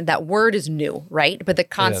actually fascinating. That word is new, right? But the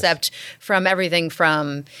concept from everything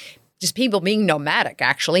from just people being nomadic,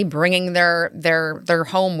 actually bringing their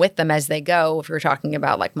home with them as they go. If you're talking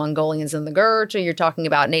about like Mongolians in the Gert, or you're talking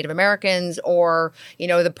about Native Americans, or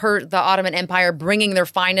the Ottoman Empire bringing their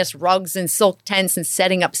finest rugs and silk tents and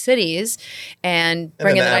setting up cities and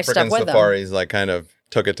bringing then the nice African stuff with them. safaris like kind of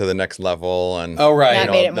took it to the next level, and Oh, right. That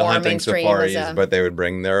made it the more hunting mainstream safaris, as a- but they would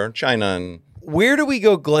bring their china and Where do we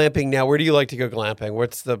go glamping now? Where do you like to go glamping?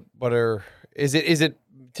 Is it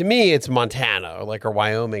to me it's Montana or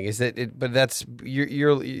Wyoming. Is it but that's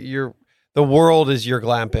you're the world is your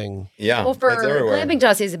glamping. yeah. Well, for it's everywhere. glamping to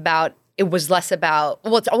us it was less about,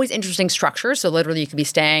 it's always interesting structures. So literally you could be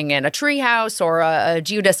staying in a treehouse or a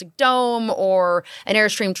geodesic dome or an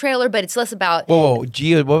Airstream trailer, but it's less about Whoa,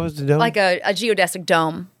 what was the dome? like a geodesic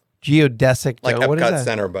dome. Geodesic like dome. What is Epcot that?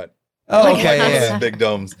 Center, but Oh, Like okay, Epcot yeah. big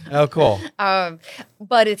domes. Oh, cool.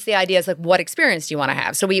 But it's the idea is like, what experience do you want to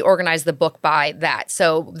have? So we organized the book by that.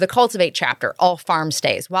 So the Cultivate chapter, all farm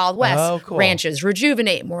stays, Wild West, Oh, cool. ranches,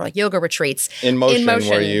 Rejuvenate, more like yoga retreats. In motion,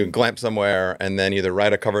 where you glamp somewhere and then either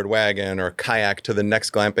ride a covered wagon or kayak to the next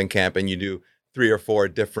glamping camp, and you do 3 or 4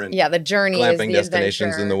 different Yeah, the journey is glamping the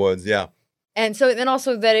destinations adventure. in the woods. Yeah. And so then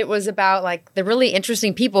also that it was about like the really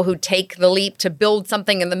interesting people who take the leap to build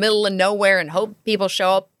something in the middle of nowhere and hope people show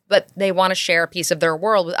up, but they want to share a piece of their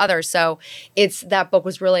world with others. So that book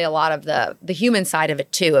was really a lot of the human side of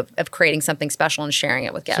it too, of creating something special and sharing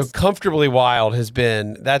it with So guests. Comfortably Wild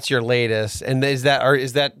that's your latest, and is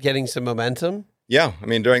that getting some momentum? Yeah, I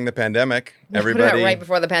mean, during the pandemic, Put it out everybody. right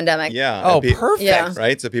before the pandemic. Yeah. Oh, and pe- perfect. Yeah.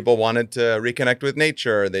 Right. So people wanted to reconnect with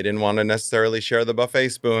nature. They didn't want to necessarily share the buffet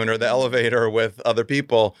spoon or the elevator with other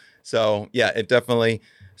people. So yeah, it definitely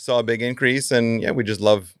saw a big increase. And yeah, we just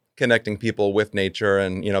love connecting people with nature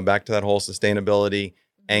and, back to that whole sustainability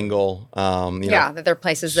angle. Yeah, that there are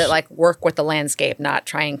places that like work with the landscape, not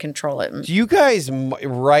try and control it. Do you guys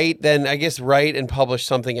write then? I guess write and publish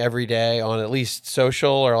something every day on at least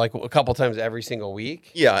social, or like a couple times every single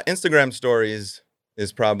week. Yeah. Instagram stories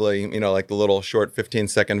is probably, like the little short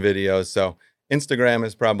 15-second videos. So Instagram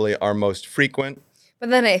is probably our most frequent. But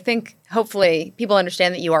then I think hopefully people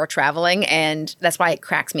understand that you are traveling, and that's why it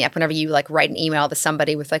cracks me up whenever you like write an email to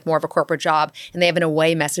somebody with like more of a corporate job and they have an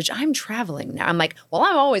away message. I'm traveling now. I'm like, well,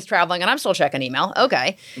 I'm always traveling and I'm still checking email.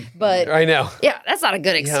 Okay. But I know. yeah, that's not a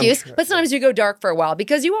good excuse. But sometimes you go dark for a while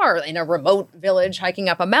because you are in a remote village hiking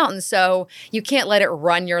up a mountain. So you can't let it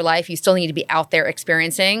run your life. You still need to be out there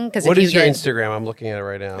experiencing. Because What is your Instagram? I'm looking at it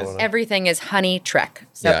right now. Everything is Honey Trek.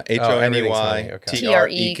 So Yeah. everything's funny.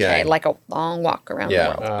 Okay. TREK, like a long walk around the Yeah.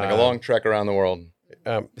 world. Like a long trek around the world.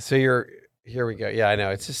 So here we go. Yeah, I know.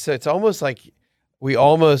 It's just it's almost like we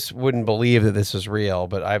almost wouldn't believe that this was real,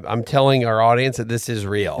 but I'm telling our audience that this is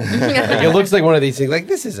real. Like, it looks like one of these things. Like,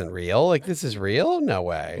 this isn't real. Like, this is real? No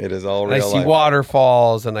way. It is all And real I see life.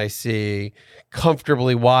 waterfalls, and I see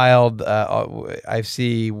comfortably wild. I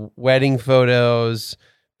see wedding photos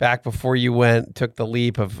back before you took the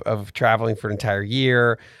leap of traveling for an entire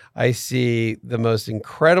year. I see the most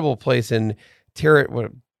incredible place in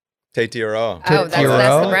Tetiaroa. Oh, that's the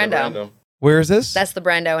Brando. Where is this? That's the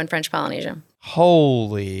Brando in French Polynesia.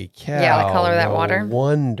 Holy cow. Yeah, the color of that no water.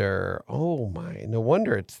 Wonder. Oh my. No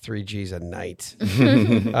wonder it's 3 Gs a night.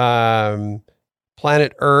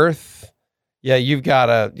 Planet Earth. Yeah, you've got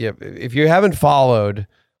to, if you haven't followed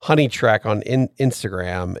Honey Trek on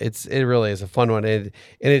Instagram, it really is a fun one. And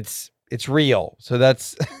it's real. So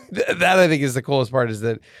that's, that I think is the coolest part, is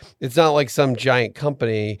that it's not like some giant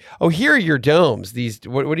company. Oh, here are your domes. These,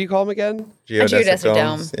 what do you call them again? geodesic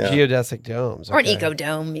dome. Yeah. Geodesic domes. Or an okay. eco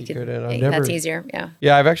dome. You could, Eco-dome. I've that's never- easier. Yeah.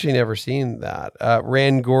 Yeah, I've actually never seen that.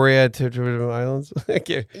 Rangoria to Islands.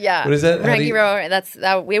 Okay. Yeah. What is that? How do you-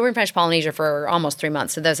 Rangiroa, we were in French Polynesia for almost 3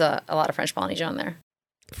 months. So there's a lot of French Polynesia on there.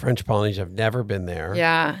 French Polynesia. I've never been there.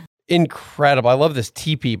 Yeah. Incredible. I love this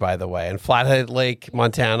teepee, by the way, in Flathead Lake,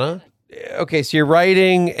 Montana. Okay, so you're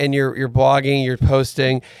writing and you're blogging, you're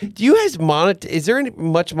posting. Do you guys is there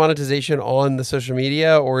much monetization on the social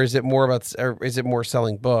media, or is it more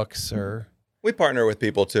selling books, or? We partner with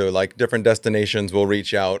people too. Like different destinations will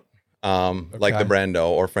reach out, like the Brando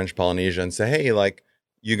or French Polynesia, and say, hey, like,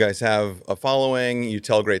 you guys have a following, you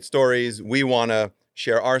tell great stories. We want to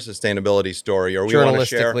share our sustainability story, or we want to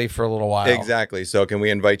share journalistically for a little while. Exactly. So can we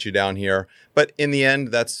invite you down here? But in the end,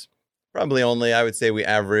 that's probably only, I would say, we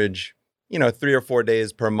average 3 or 4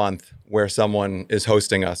 days per month where someone is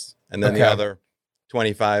hosting us. And then the other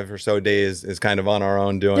 25 or so days is kind of on our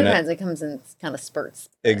own doing Depends. it. It comes in kind of spurts.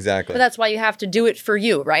 Exactly. But that's why you have to do it for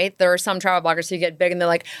you, right? There are some travel bloggers who get big and they're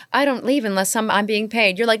like, I don't leave unless I'm being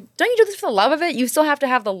paid. You're like, don't you do this for the love of it? You still have to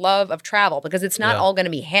have the love of travel, because it's not all going to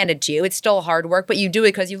be handed to you. It's still hard work, but you do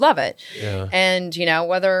it because you love it. Yeah. And,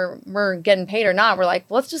 whether we're getting paid or not, we're like,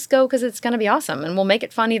 let's just go because it's going to be awesome and we'll make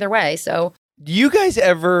it fun either way. So Do you guys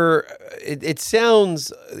ever, it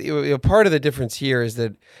sounds, part of the difference here is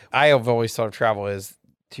that I have always thought of travel as,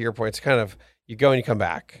 to your point, it's kind of, you go and you come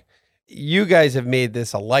back. You guys have made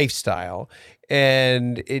this a lifestyle.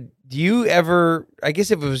 And do you ever, I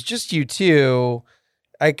guess if it was just you two,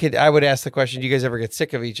 I would ask the question, do you guys ever get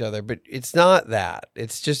sick of each other? But it's not that.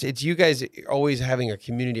 It's you guys always having a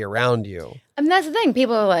community around you. I mean, that's the thing.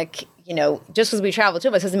 People are like, just because we travel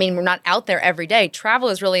too much doesn't mean we're not out there every day. Travel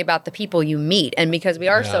is really about the people you meet. And because we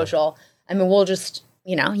are social, I mean, we'll just,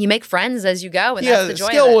 you make friends as you go. And that's the joy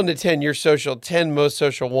scale of it. 1 to 10, you're social, 10 most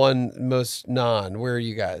social, 1 most non. Where are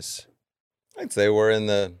you guys? I'd say we're in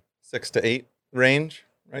the 6 to 8 range,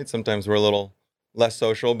 right? Sometimes we're a little less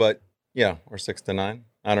social, but yeah, we're 6 to 9.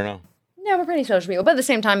 I don't know. No, we're pretty social people. But at the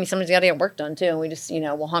same time, somebody's got to get work done too. And we just,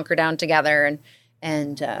 we'll hunker down together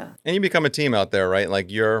and you become a team out there, right?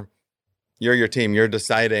 Like you're your team. You're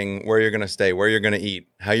deciding where you're going to stay, where you're going to eat,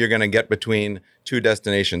 how you're going to get between 2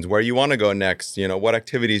 destinations, where you want to go next, what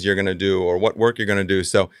activities you're going to do or what work you're going to do.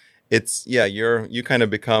 So it's, you kind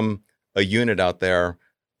of become a unit out there,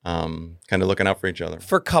 kind of looking out for each other.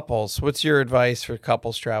 For couples, what's your advice for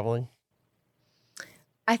couples traveling?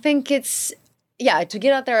 I think it's, to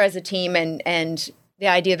get out there as a team and the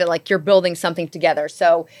idea that like you're building something together.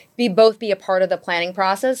 So both be a part of the planning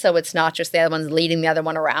process. So it's not just the other one's leading the other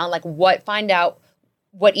one around. Like find out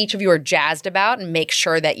what each of you are jazzed about and make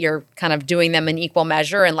sure that you're kind of doing them in equal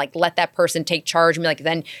measure and like let that person take charge and be like,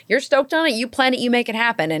 then you're stoked on it, you plan it, you make it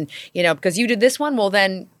happen. And, you know, because you did this one, well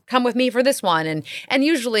then come with me for this one. And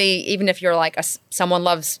usually even if you're like someone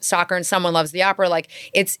loves soccer and someone loves the opera, like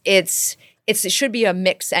it should be a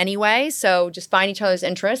mix anyway. So just find each other's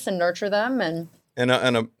interests and nurture them.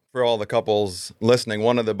 And for all the couples listening,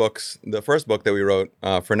 one of the books, the first book that we wrote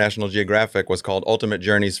for National Geographic was called Ultimate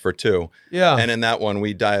Journeys for Two. Yeah. And in that one,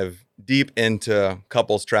 we dive deep into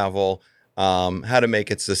couples travel, how to make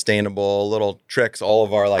it sustainable, little tricks, all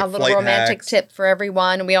of our like a little flight romantic hacks. tip for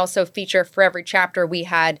everyone. We also feature for every chapter, we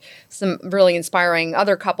had some really inspiring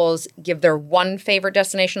other couples give their one favorite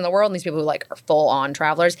destination in the world. And these people who like are full on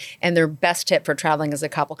travelers and their best tip for traveling as a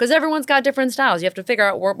couple. Because everyone's got different styles. You have to figure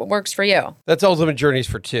out what works for you. That's Ultimate Journeys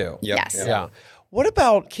for Two. Yep. Yes. Yeah. What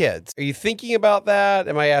about kids? Are you thinking about that?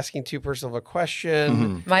 Am I asking too personal of a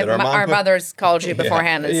question? Did our mom Our put- mothers called you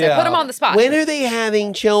beforehand and said, put them on the spot. When are they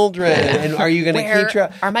having children? And are you going to Where keep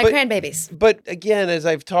track? are my grandbabies? But again, as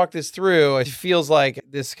I've talked this through, it feels like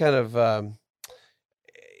this kind of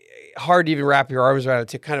hard to even wrap your arms around it,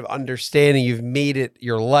 to kind of understanding you've made it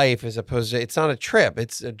your life, as opposed to, it's not a trip,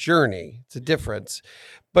 it's a journey. It's a difference.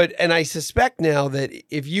 And I suspect now that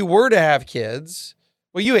if you were to have kids,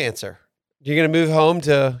 well, you answer. You're going to move home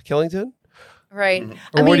to Killington? Right.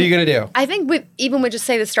 Or what are you going to do? I think even with just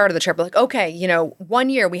say the start of the trip, like, okay, you know, 1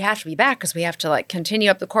 year we have to be back because we have to like continue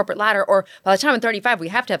up the corporate ladder. Or by the time I'm 35, we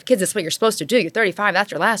have to have kids. That's what you're supposed to do. You're 35. That's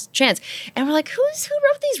your last chance. And we're like, who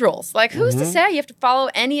wrote these rules? Like, who's to say you have to follow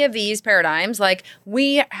any of these paradigms? Like,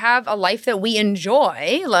 we have a life that we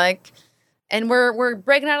enjoy, like, and we're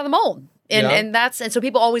breaking out of the mold. And and so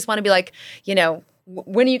people always want to be like, you know,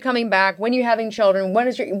 when are you coming back? When are you having children?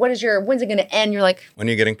 When's it going to end? You're like, When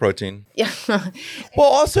are you getting protein? yeah. Well,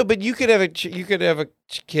 also, but you could have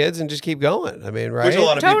kids and just keep going. I mean, right? Which a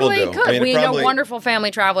lot of Totally people do. could. I mean, We probably- know wonderful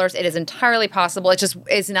family travelers. It is entirely possible.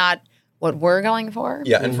 It's not what we're going for.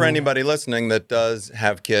 Yeah, and for anybody listening that does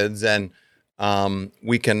have kids, and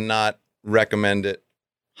we cannot recommend it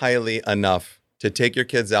highly enough to take your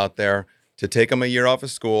kids out there, to take them a year off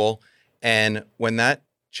of school, and when that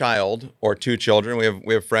child or two children,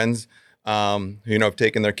 we have friends who have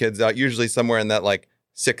taken their kids out, usually somewhere in that like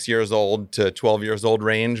 6 years old to 12 years old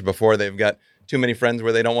range, before they've got too many friends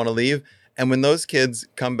where they don't want to leave. And when those kids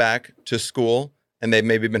come back to school and they've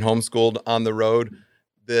maybe been homeschooled on the road,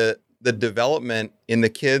 the development in the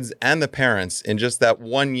kids and the parents in just that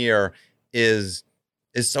 1 year is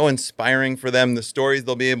so inspiring for them. The stories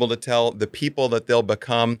they'll be able to tell, the people that they'll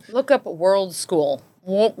become. Look up World School.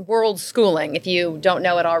 World schooling, if you don't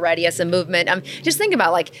know it already, as a movement. Just think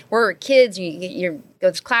about, like, we're kids, you go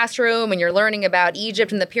to classroom and you're learning about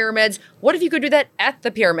Egypt and the pyramids. What if you could do that at the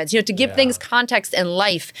pyramids, to give things context and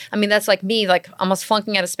life? I mean, that's like me, like almost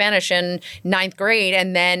flunking out of Spanish in 9th grade.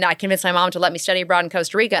 And then I convinced my mom to let me study abroad in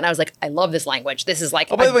Costa Rica. And I was like, I love this language. This is like,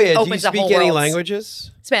 Oh, by the way, do you opens the speak whole any world. languages?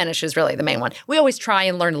 Spanish is really the main one. We always try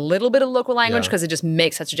and learn a little bit of local language because it just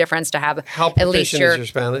makes such a difference to have How at least proficient is your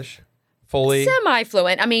Spanish? Fully?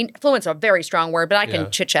 semi-fluent. I mean, fluent's a very strong word, but I can Yeah.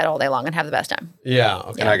 chit-chat all day long and have the best time. Yeah.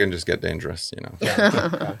 Okay. And I can just get dangerous,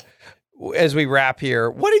 As we wrap here,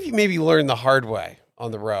 what have you maybe learned the hard way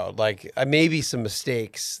on the road? Like maybe some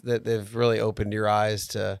mistakes that have really opened your eyes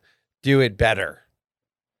to do it better.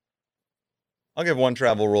 I'll give one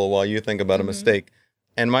travel rule while you think about a mistake.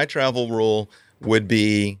 And my travel rule would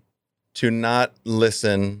be to not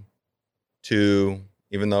listen to,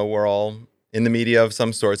 even though we're all in the media of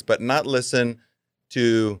some sorts, but not listen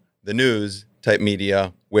to the news type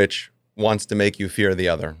media, which wants to make you fear the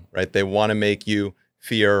other, right? They want to make you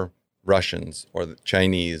fear Russians or the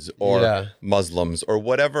Chinese or Muslims or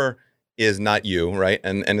whatever is not you, right?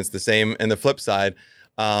 And it's the same. And the flip side,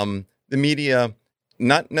 the media,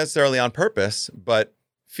 not necessarily on purpose, but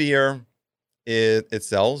fear, it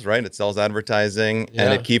sells, right? It sells advertising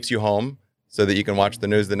and it keeps you home so that you can watch the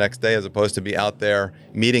news the next day, as opposed to be out there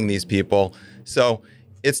meeting these people. So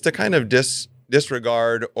it's to kind of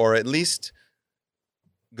disregard, or at least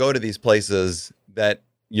go to these places that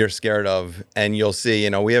you're scared of. And you'll see,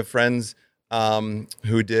 we have friends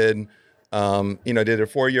who did a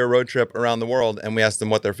 4-year road trip around the world, and we asked them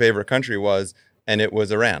what their favorite country was, and it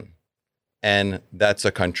was Iran. And that's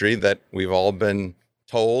a country that we've all been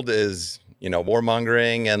told is,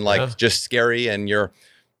 warmongering and just scary, and you're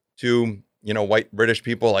too white British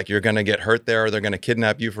people, like, you're going to get hurt there, or they're going to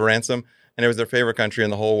kidnap you for ransom. And it was their favorite country in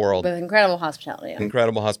the whole world. With incredible hospitality.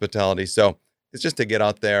 Incredible hospitality. So it's just to get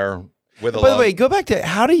out there with a By love. the way, go back to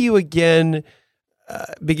how do you again,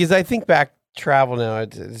 because I think back travel now,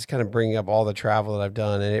 it's kind of bringing up all the travel that I've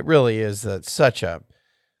done. And it really is such a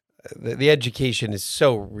the education is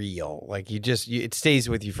so real. Like it stays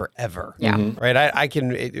with you forever. Yeah. Right. I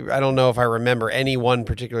don't know if I remember any one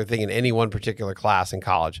particular thing in any one particular class in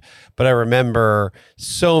college, but I remember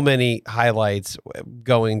so many highlights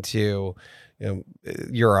going to,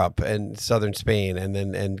 Europe and southern Spain,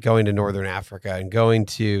 and going to northern Africa, and going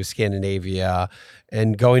to Scandinavia,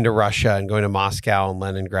 and going to Russia, and going to Moscow and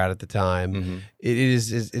Leningrad at the time.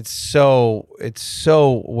 It's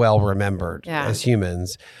so well remembered as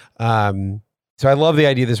humans. So I love the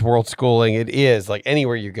idea of this world schooling. It is like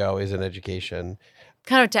anywhere you go is an education.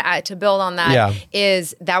 Kind of to build on that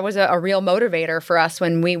is that was a real motivator for us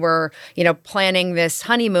when we were, planning this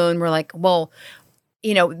honeymoon. We're like, well,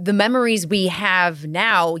 the memories we have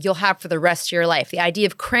now, you'll have for the rest of your life. The idea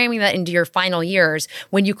of cramming that into your final years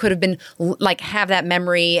when you could have been have that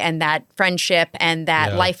memory and that friendship and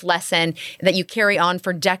that life lesson that you carry on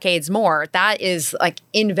for decades more, that is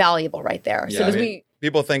invaluable right there. Yeah, so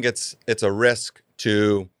people think it's a risk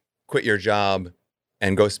to quit your job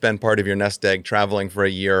and go spend part of your nest egg traveling for a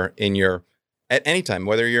year at any time,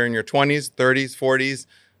 whether you're in your 20s, 30s, 40s,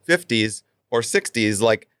 50s, or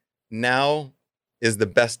 60s. Now is the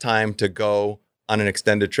best time to go on an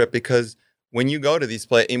extended trip, because when you go to these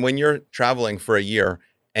places, and when you're traveling for a year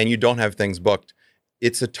and you don't have things booked,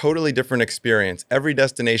 it's a totally different experience. Every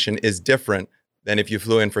destination is different than if you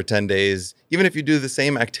flew in for 10 days. Even if you do the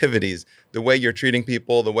same activities, the way you're treating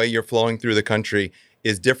people, the way you're flowing through the country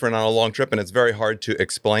is different on a long trip, and it's very hard to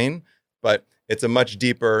explain, but it's a much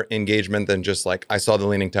deeper engagement than just I saw the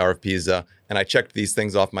Leaning Tower of Pisa and I checked these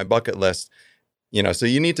things off my bucket list. So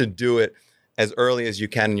you need to do it as early as you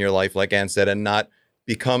can in your life, like Ann said, and not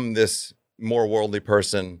become this more worldly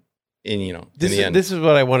person in the end. This is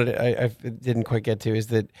what I wanted I didn't quite get to, is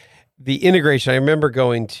that the integration. I remember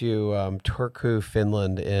going to Turku,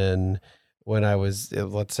 Finland when I was,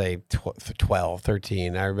 let's say 12,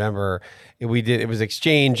 13. I remember it was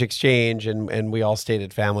exchange, and we all stayed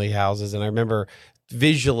at family houses. And I remember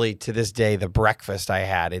visually to this day, the breakfast I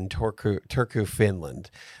had in Turku,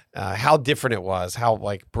 Finland. How different it was,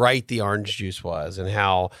 how bright the orange juice was, and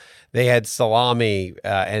how they had salami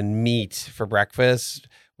and meat for breakfast,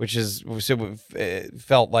 it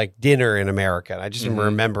felt like dinner in America. And I just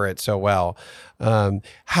remember it so well.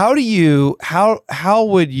 How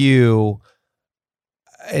would you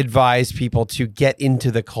advise people to get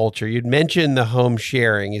into the culture? You'd mentioned the home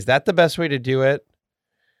sharing. Is that the best way to do it?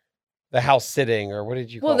 The house sitting, or what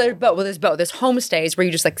did you call it? There's both. There's homestays where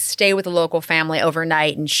you just stay with a local family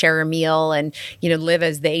overnight and share a meal and, live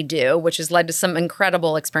as they do, which has led to some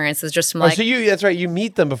incredible experiences. Just some that's right. You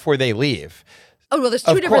meet them before they leave. Oh, well, there's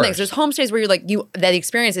two different things. There's homestays where that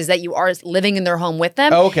experience is that you are living in their home with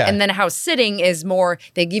them. Oh, okay. And then house sitting is more,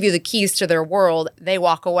 they give you the keys to their world. They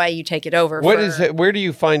walk away, you take it over. Where do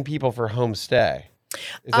you find people for homestay?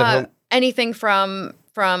 Is it anything from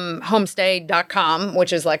homestay.com,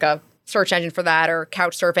 which is a search engine for that, or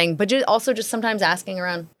couch surfing, but also just sometimes asking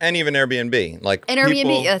around. And even Airbnb.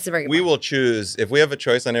 Airbnb, that's a very good We will choose, if we have a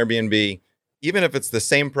choice on Airbnb, even if it's the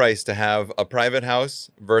same price to have a private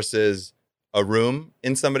house versus a room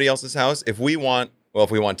in somebody else's house, if we want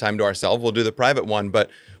time to ourselves, we'll do the private one, but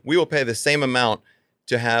we will pay the same amount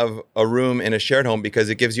to have a room in a shared home because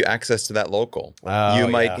it gives you access to that local. You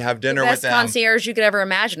might have dinner with them. Best concierge you could ever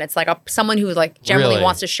imagine. It's someone who generally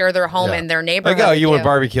wants to share their home in their neighborhood. You want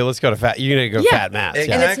barbecue? Let's go to Fat. You're gonna go Fat Matt's.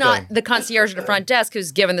 Exactly. And it's not the concierge at the front desk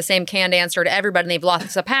who's given the same canned answer to everybody and they've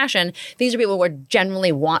lost a passion. These are people who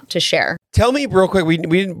generally want to share. Tell me real quick.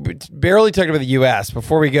 We barely talked about the U.S.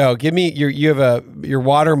 Before we go, give me your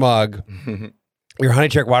water mug. Your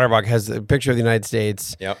Honeytrek water mug has a picture of the United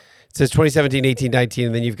States. Yep. It says 2017, 18, 19,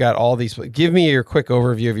 and then you've got all these. Give me your quick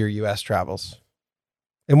overview of your U.S. travels.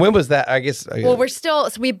 And when was that? I guess. Well,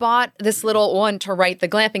 we bought this little one to write the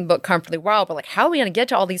glamping book, Comfortably Wild. But how are we going to get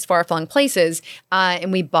to all these far-flung places?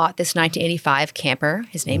 And we bought this 1985 camper.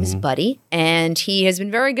 His name is Buddy, and he has been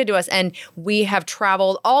very good to us. And we have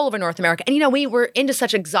traveled all over North America. And we were into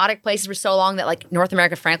such exotic places for so long that North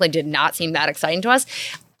America, frankly, did not seem that exciting to us.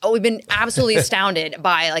 We've been absolutely astounded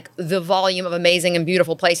by the volume of amazing and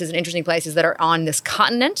beautiful places and interesting places that are on this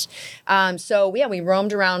continent. We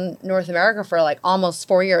roamed around North America for almost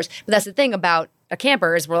 4 years. But that's the thing about a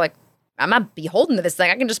camper is we're I'm not beholden to this thing.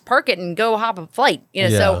 I can just park it and go hop a flight.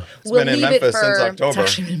 So we'll leave it for since October.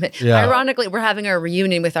 Ironically, we're having a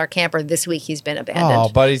reunion with our camper this week. He's been abandoned. Oh,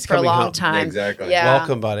 Buddy's for a long home. time. Yeah, exactly. Yeah.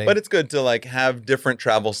 Welcome, Buddy. But it's good to have different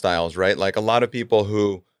travel styles, right? A lot of people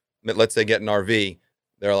who, let's say, get an RV.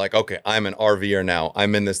 They're okay, I'm an RVer now.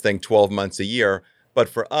 I'm in this thing 12 months a year. But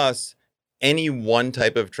for us, any one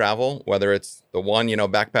type of travel, whether it's the 1,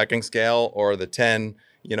 backpacking scale, or the 10,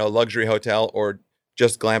 luxury hotel, or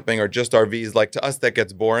just glamping or just RVs. Like to us, that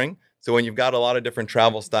gets boring. So when you've got a lot of different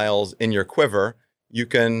travel styles in your quiver, you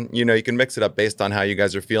can mix it up based on how you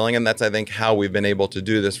guys are feeling. And that's, I think, how we've been able to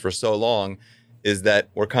do this for so long, is that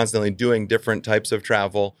we're constantly doing different types of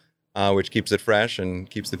travel, which keeps it fresh and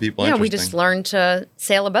keeps the people interesting. We just learned to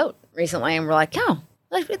sail a boat recently, and we're like,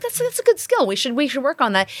 that's a good skill. We should work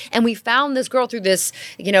on that. And we found this girl through this,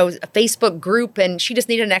 Facebook group, and she just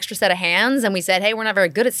needed an extra set of hands. And we said, hey, we're not very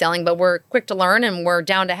good at sailing, but we're quick to learn and we're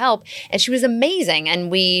down to help. And she was amazing.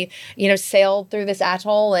 And we, sailed through this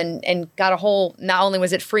atoll and got a whole, not only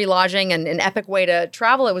was it free lodging and an epic way to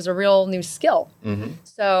travel, it was a real new skill. Mm-hmm.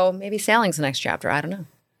 So maybe sailing's the next chapter. I don't know.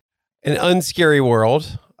 An unscary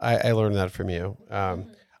world. I learned that from you.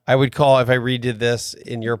 I would call, if I redid this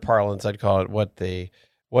in your parlance, I'd call it what the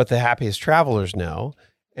happiest travelers know.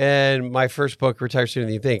 And my first book, Retire Sooner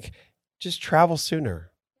Than You Think, just travel sooner.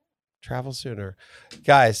 Travel sooner.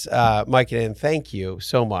 Guys, Mike and Ann, thank you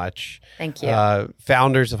so much. Thank you.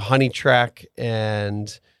 Founders of Honey Trek,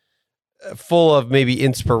 and full of maybe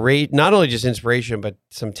inspiration, not only just inspiration, but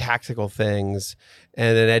some tactical things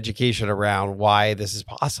and an education around why this is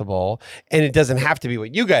possible. And it doesn't have to be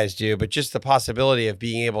what you guys do, but just the possibility of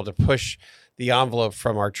being able to push the envelope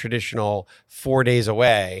from our traditional 4 days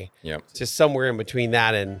away to somewhere in between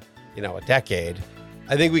that and, a decade.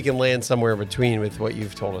 I think we can land somewhere in between with what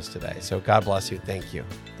you've told us today. So God bless you. Thank you.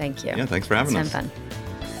 Thank you. Yeah, thanks for having us. It's been fun.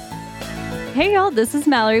 Hey y'all, this is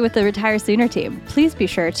Mallory with the Retire Sooner team. Please be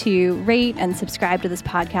sure to rate and subscribe to this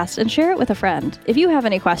podcast and share it with a friend. If you have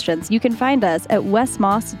any questions, you can find us at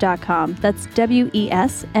wesmoss.com. That's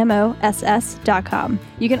WESMOSS.com.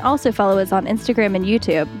 You can also follow us on Instagram and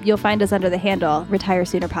YouTube. You'll find us under the handle Retire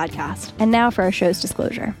Sooner Podcast. And now for our show's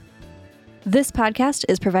disclosure. This podcast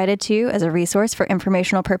is provided to you as a resource for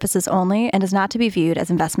informational purposes only and is not to be viewed as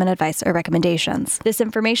investment advice or recommendations. This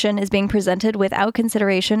information is being presented without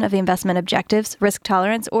consideration of the investment objectives, risk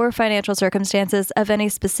tolerance, or financial circumstances of any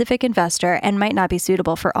specific investor and might not be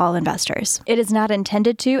suitable for all investors. It is not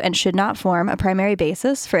intended to and should not form a primary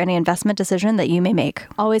basis for any investment decision that you may make.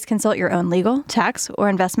 Always consult your own legal, tax, or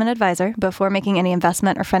investment advisor before making any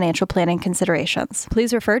investment or financial planning considerations.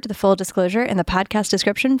 Please refer to the full disclosure in the podcast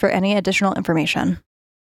description for any additional information.